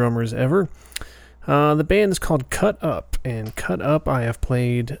favorite drummers ever. The band is called Cut Up, and Cut Up I have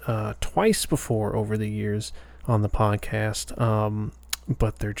played twice before over the years on the podcast,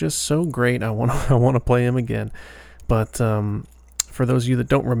 but they're just so great. I want to play them again. But for those of you that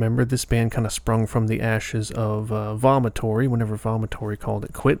don't remember, this band kind of sprung from the ashes of Vomitory. Whenever Vomitory called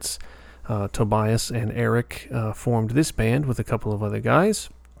it quits, Tobias and Eric formed this band with a couple of other guys,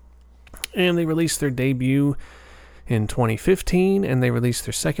 and they released their debut in 2015, and they released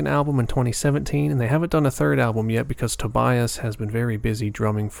their second album in 2017, and they haven't done a third album yet because Tobias has been very busy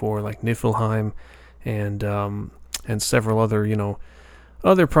drumming for like Niflheim and several other,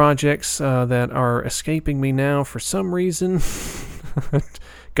 other projects that are escaping me now for some reason.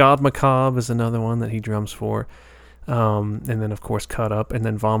 God Macabre is another one that he drums for. And then, of course, Cut Up, and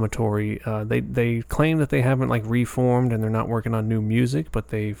then Vomitory. They claim that they haven't reformed and they're not working on new music, but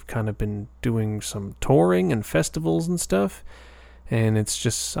they've kind of been doing some touring and festivals and stuff. And it's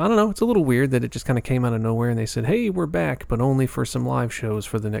just, I don't know, it's a little weird that it just kind of came out of nowhere and they said, hey, we're back, but only for some live shows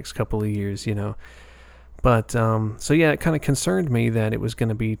for the next couple of years, But, so yeah, it kind of concerned me that it was going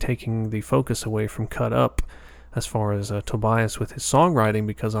to be taking the focus away from Cut Up as far as Tobias with his songwriting,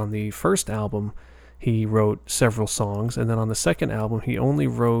 because on the first album, he wrote several songs, and then on the second album, he only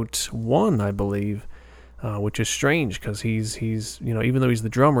wrote one, I believe, which is strange, because he's even though he's the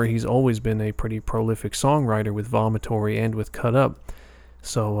drummer, he's always been a pretty prolific songwriter with Vomitory and with Cut Up.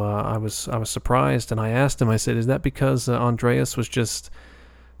 So I was surprised, and I asked him, I said, is that because Andreas was just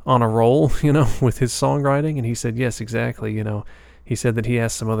on a roll, with his songwriting? And he said, yes, exactly. He said that he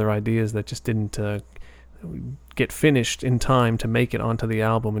has some other ideas that just didn't get finished in time to make it onto the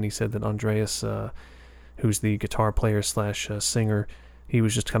album, and he said that Andreas, who's the guitar player / singer, he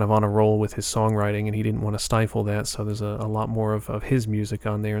was just kind of on a roll with his songwriting, and he didn't want to stifle that, so there's a lot more of his music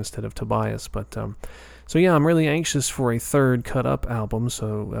on there instead of Tobias. But so yeah, I'm really anxious for a third Cut Up album,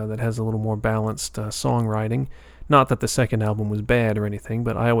 so that has a little more balanced songwriting. Not that the second album was bad or anything,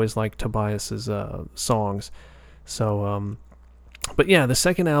 but I always liked Tobias's songs. So but yeah, the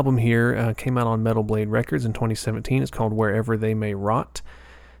second album here came out on Metal Blade Records in 2017. It's called Wherever They May Rot.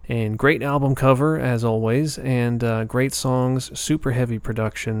 And great album cover, as always, and great songs, super heavy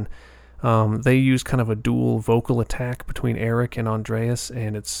production. They use kind of a dual vocal attack between Eric and Andreas,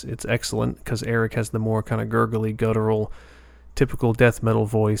 and it's excellent, because Eric has the more kind of gurgly, guttural, typical death metal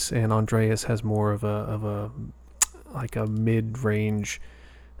voice, and Andreas has more of a mid-range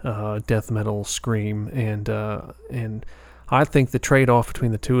death metal scream, and I think the trade-off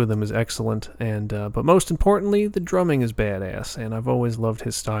between the two of them is excellent, and but most importantly, the drumming is badass, and I've always loved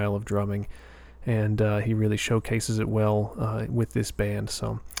his style of drumming, and he really showcases it well with this band.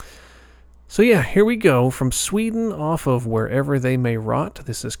 So yeah, here we go, from Sweden off of Wherever They May Rot.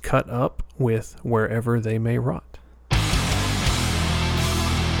 This is Cut Up with Wherever They May Rot.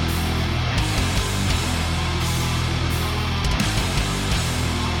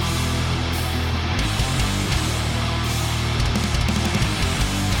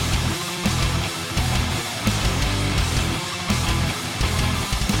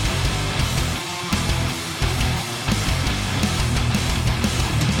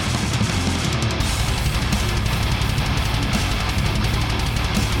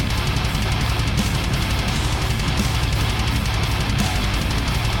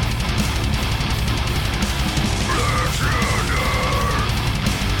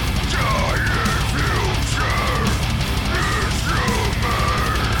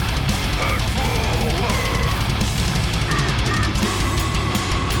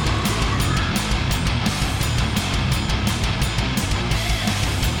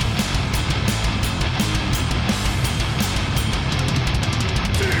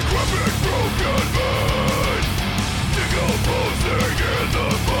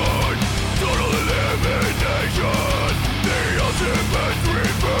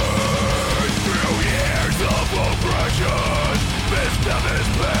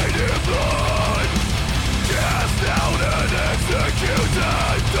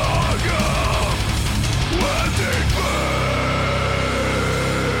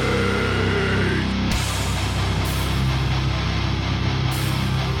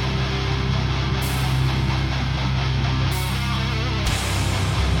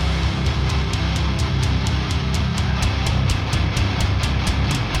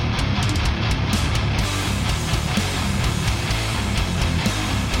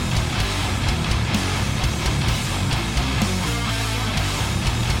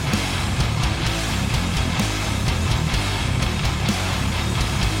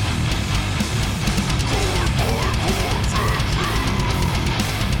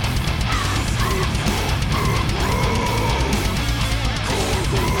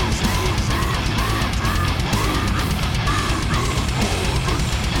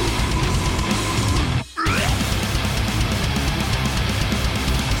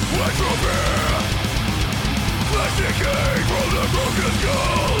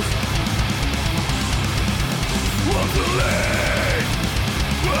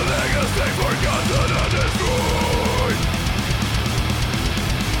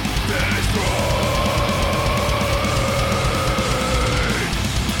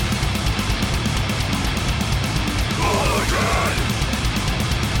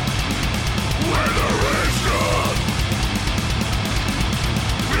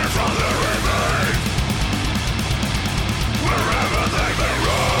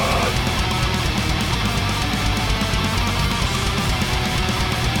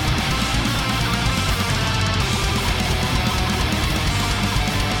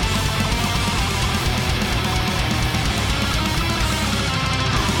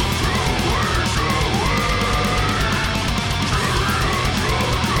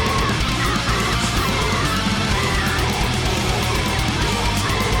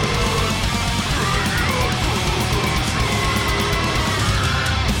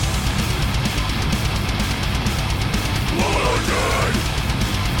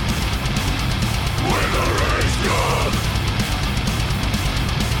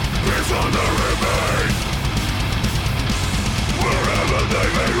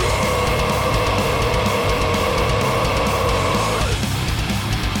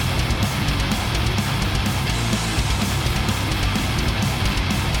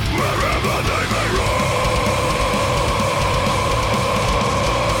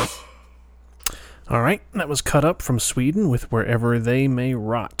 Alright, that was cut up from Sweden with Wherever They May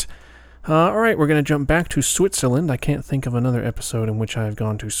Rot. Alright, we're going to jump back to Switzerland. I can't think of another episode in which I've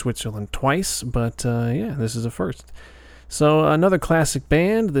gone to Switzerland twice, but yeah, this is a first. So, another classic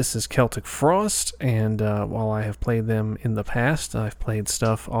band, this is Celtic Frost, and while I have played them in the past, I've played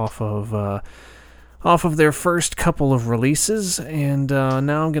stuff off of their first couple of releases, and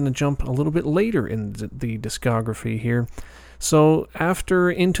now I'm going to jump a little bit later in the discography here. So,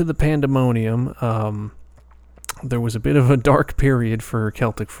 after Into the Pandemonium, there was a bit of a dark period for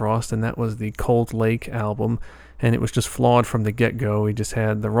Celtic Frost, and that was the Cold Lake album, and it was just flawed from the get-go. We just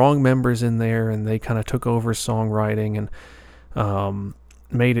had the wrong members in there, and they kind of took over songwriting and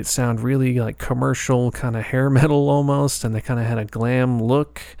made it sound really like commercial, kind of hair metal almost, and they kind of had a glam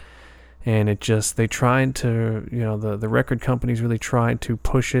look, and it just, they tried to, you know, the record companies really tried to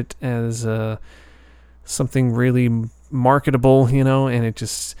push it as something really marketable, you know, and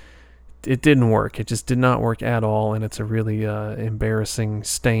it didn't work. It just did not work at all, and it's a really embarrassing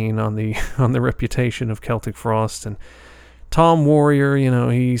stain on the reputation of Celtic Frost. And Tom Warrior, you know,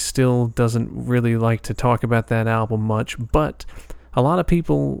 he still doesn't really like to talk about that album much, but a lot of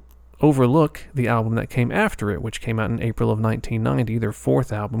people overlook the album that came after it, which came out in April of 1990. Their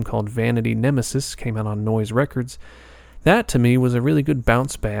fourth album, called Vanity Nemesis, came out on Noise Records. That, to me, was a really good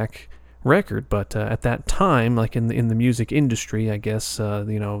bounce-back record, but at that time, like in the music industry, I guess,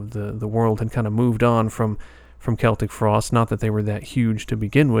 you know, the world had kind of moved on from Celtic Frost. Not that they were that huge to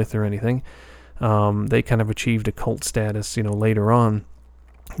begin with or anything. They kind of achieved a cult status, you know, later on.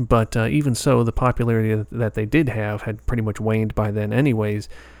 But even so, the popularity that they did have had pretty much waned by then anyways.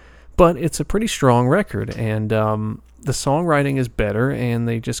 But it's a pretty strong record, and the songwriting is better, and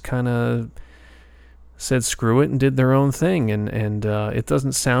they just kind of said screw it and did their own thing, and it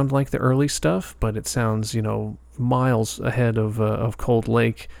doesn't sound like the early stuff, but it sounds, you know, miles ahead of Cold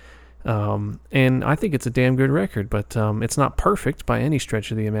Lake, and I think it's a damn good record, but it's not perfect by any stretch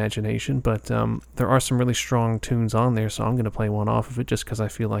of the imagination, but there are some really strong tunes on there, so I'm going to play one off of it just because I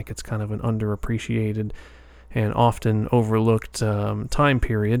feel like it's kind of an underappreciated and often overlooked time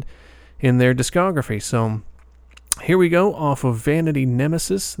period in their discography. So here we go, off of Vanity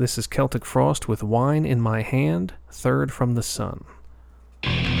Nemesis. This is Celtic Frost with Wine in My Hand, Third from the Sun.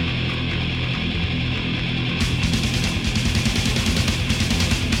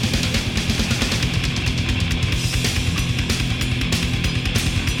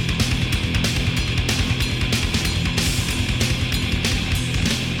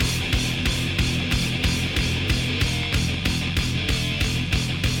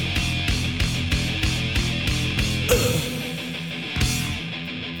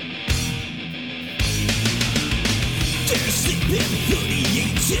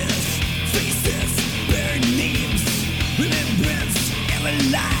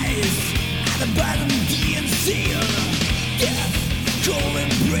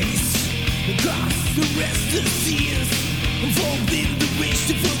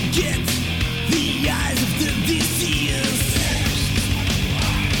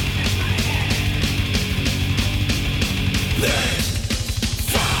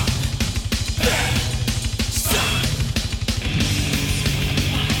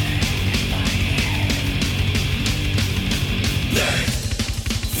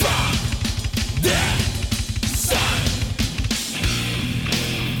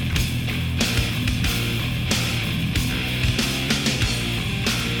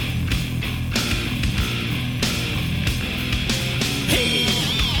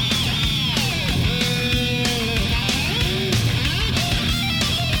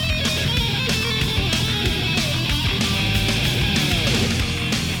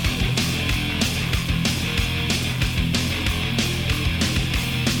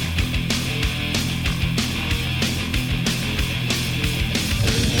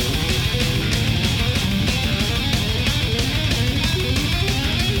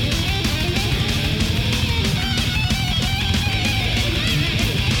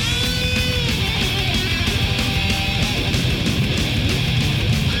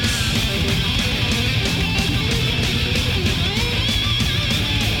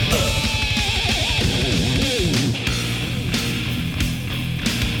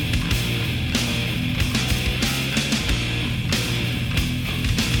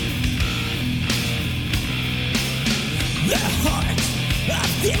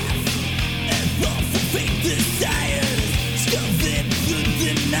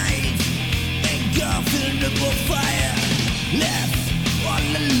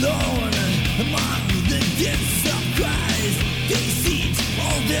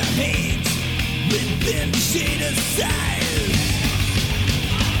 hate within the shade of sight.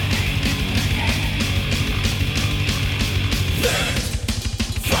 Learn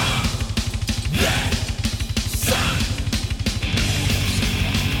from that sun.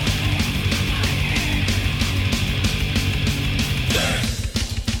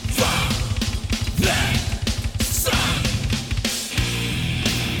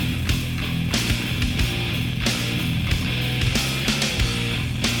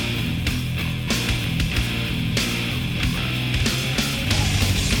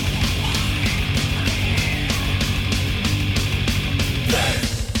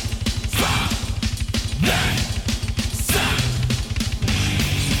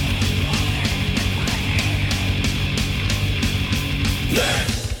 Learn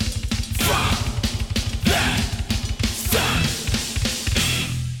from that sun.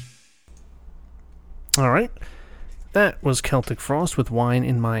 All right, that was Celtic Frost with Wine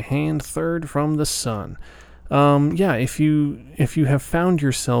in My Hand, third from the Sun. Yeah, if you have found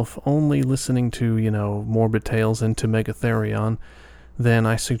yourself only listening to, Morbid Tales and to Megatherion, then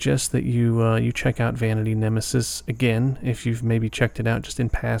I suggest that you check out Vanity Nemesis again. If you've maybe checked it out just in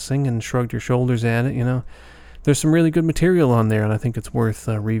passing and shrugged your shoulders at it, there's some really good material on there, and I think it's worth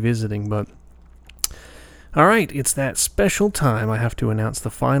revisiting. But all right, it's that special time. I have to announce the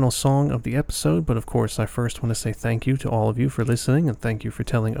final song of the episode, but of course I first want to say thank you to all of you for listening, and thank you for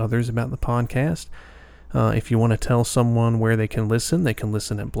telling others about the podcast. If you want to tell someone where they can listen at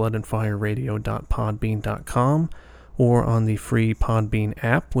bloodandfireradio.podbean.com, or on the free Podbean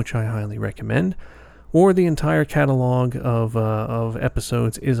app, which I highly recommend, or the entire catalog of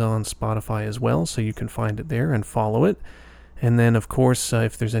episodes is on Spotify as well, so you can find it there and follow it. And then, of course,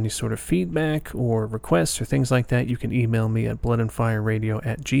 if there's any sort of feedback or requests or things like that, you can email me at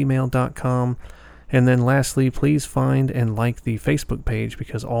bloodandfireradio@gmail.com. And then lastly, please find and like the Facebook page,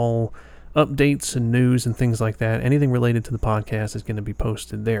 because all updates and news and things like that, anything related to the podcast, is going to be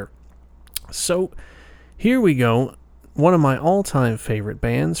posted there. So, here we go. One of my all-time favorite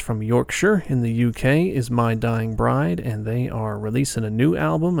bands from Yorkshire in the UK is My Dying Bride, and they are releasing a new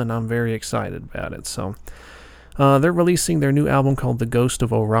album, and I'm very excited about it. So, they're releasing their new album called The Ghost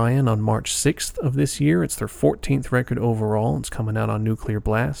of Orion on March 6th of this year. It's their 14th record overall. It's coming out on Nuclear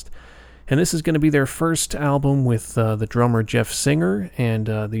Blast. And this is going to be their first album with the drummer Jeff Singer and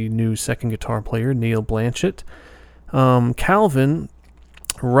the new second guitar player Neil Blanchett. Calvin,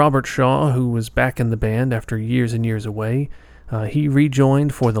 Robert Shaw, who was back in the band after years and years away, he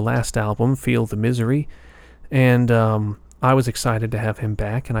rejoined for the last album, Feel the Misery. And I was excited to have him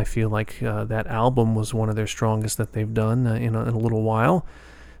back, and I feel like that album was one of their strongest that they've done in a little while.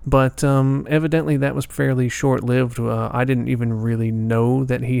 But evidently that was fairly short-lived. I didn't even really know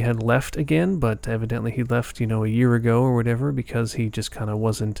that he had left again, but evidently he left, a year ago or whatever, because he just kind of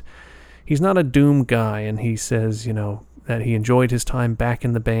wasn't... He's not a doom guy, and he says, that he enjoyed his time back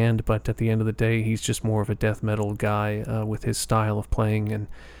in the band, but at the end of the day, he's just more of a death metal guy with his style of playing,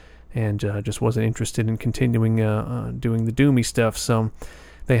 and just wasn't interested in continuing doing the doomy stuff. So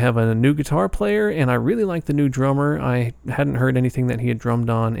they have a new guitar player, and I really like the new drummer. I hadn't heard anything that he had drummed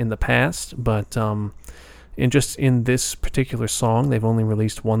on in the past, but in this particular song, they've only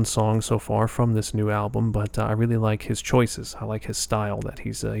released one song so far from this new album, but I really like his choices. I like his style that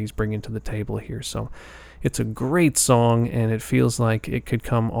he's bringing to the table here. So it's a great song, and it feels like it could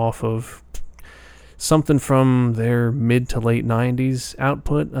come off of something from their mid to late 90s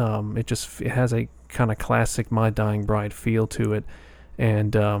output. It has a kind of classic My Dying Bride feel to it,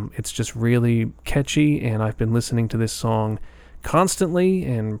 and it's just really catchy, and I've been listening to this song constantly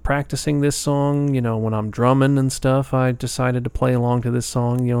and practicing this song, when I'm drumming and stuff. I decided to play along to this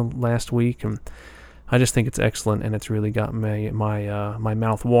song, last week, and I just think it's excellent, and it's really got my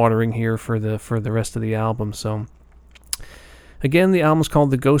mouth watering here for the rest of the album. So again, the album's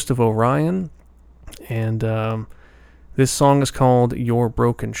called The Ghost of Orion, and this song is called Your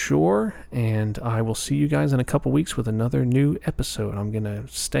Broken Shore, and I will see you guys in a couple weeks with another new episode. I'm going to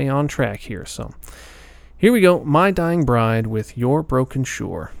stay on track here. So here we go, My Dying Bride with Your Broken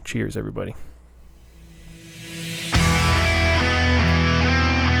Shore. Cheers, everybody.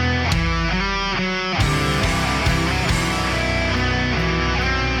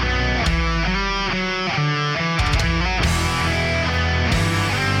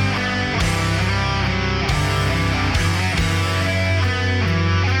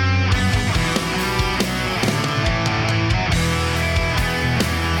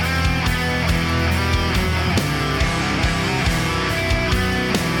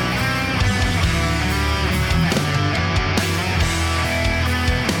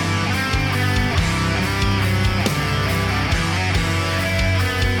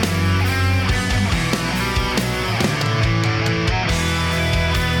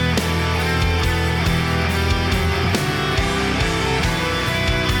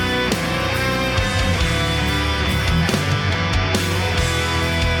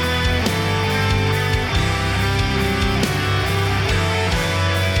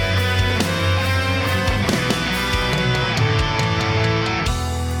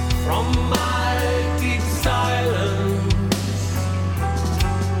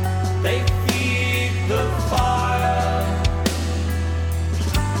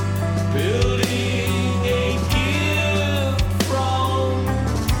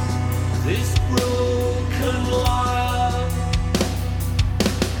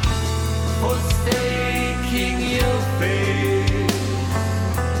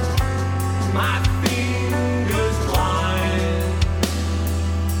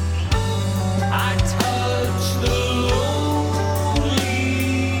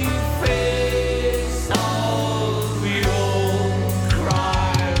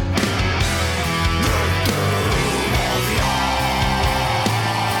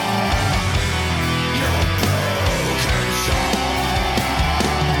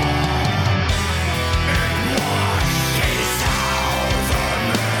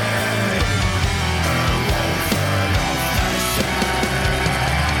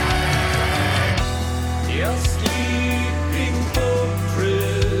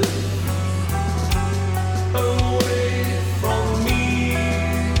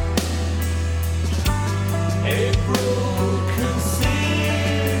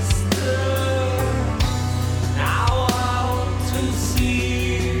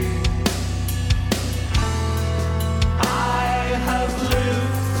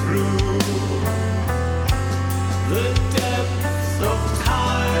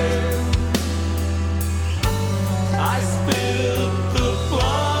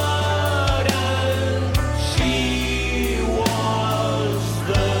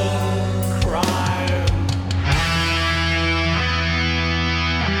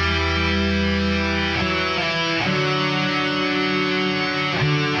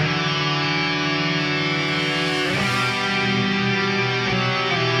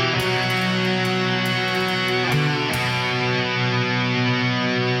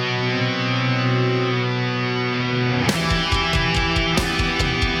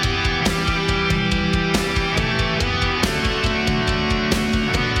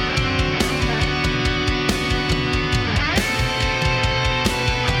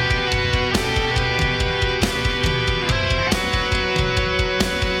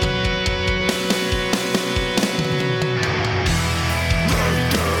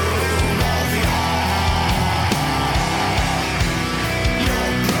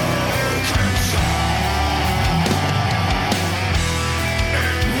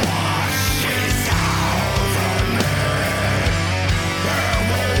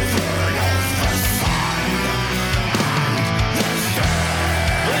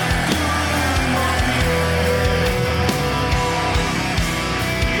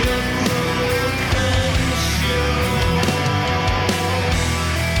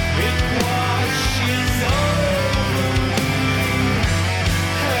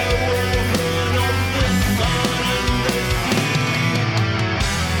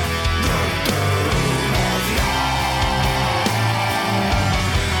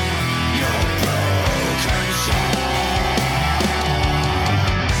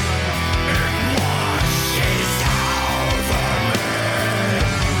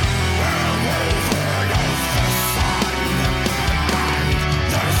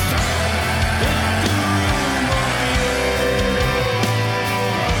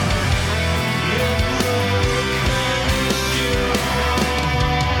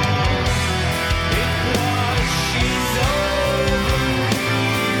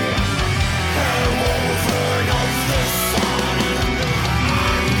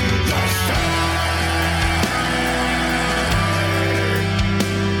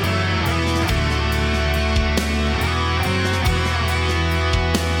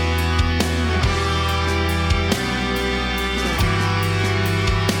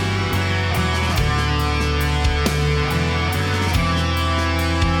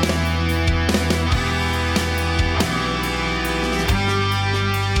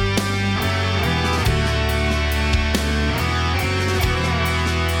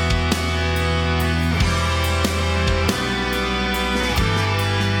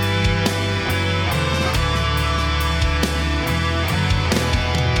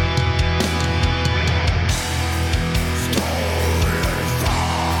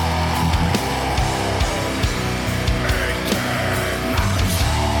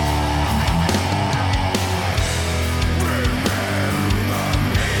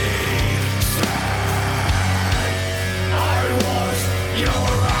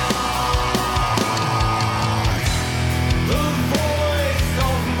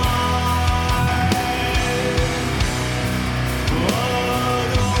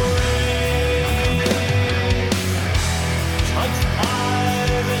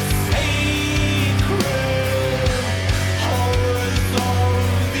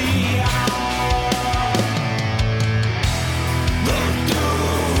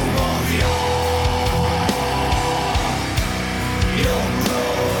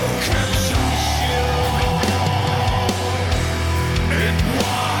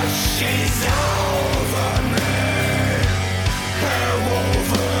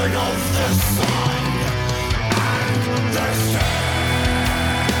 side.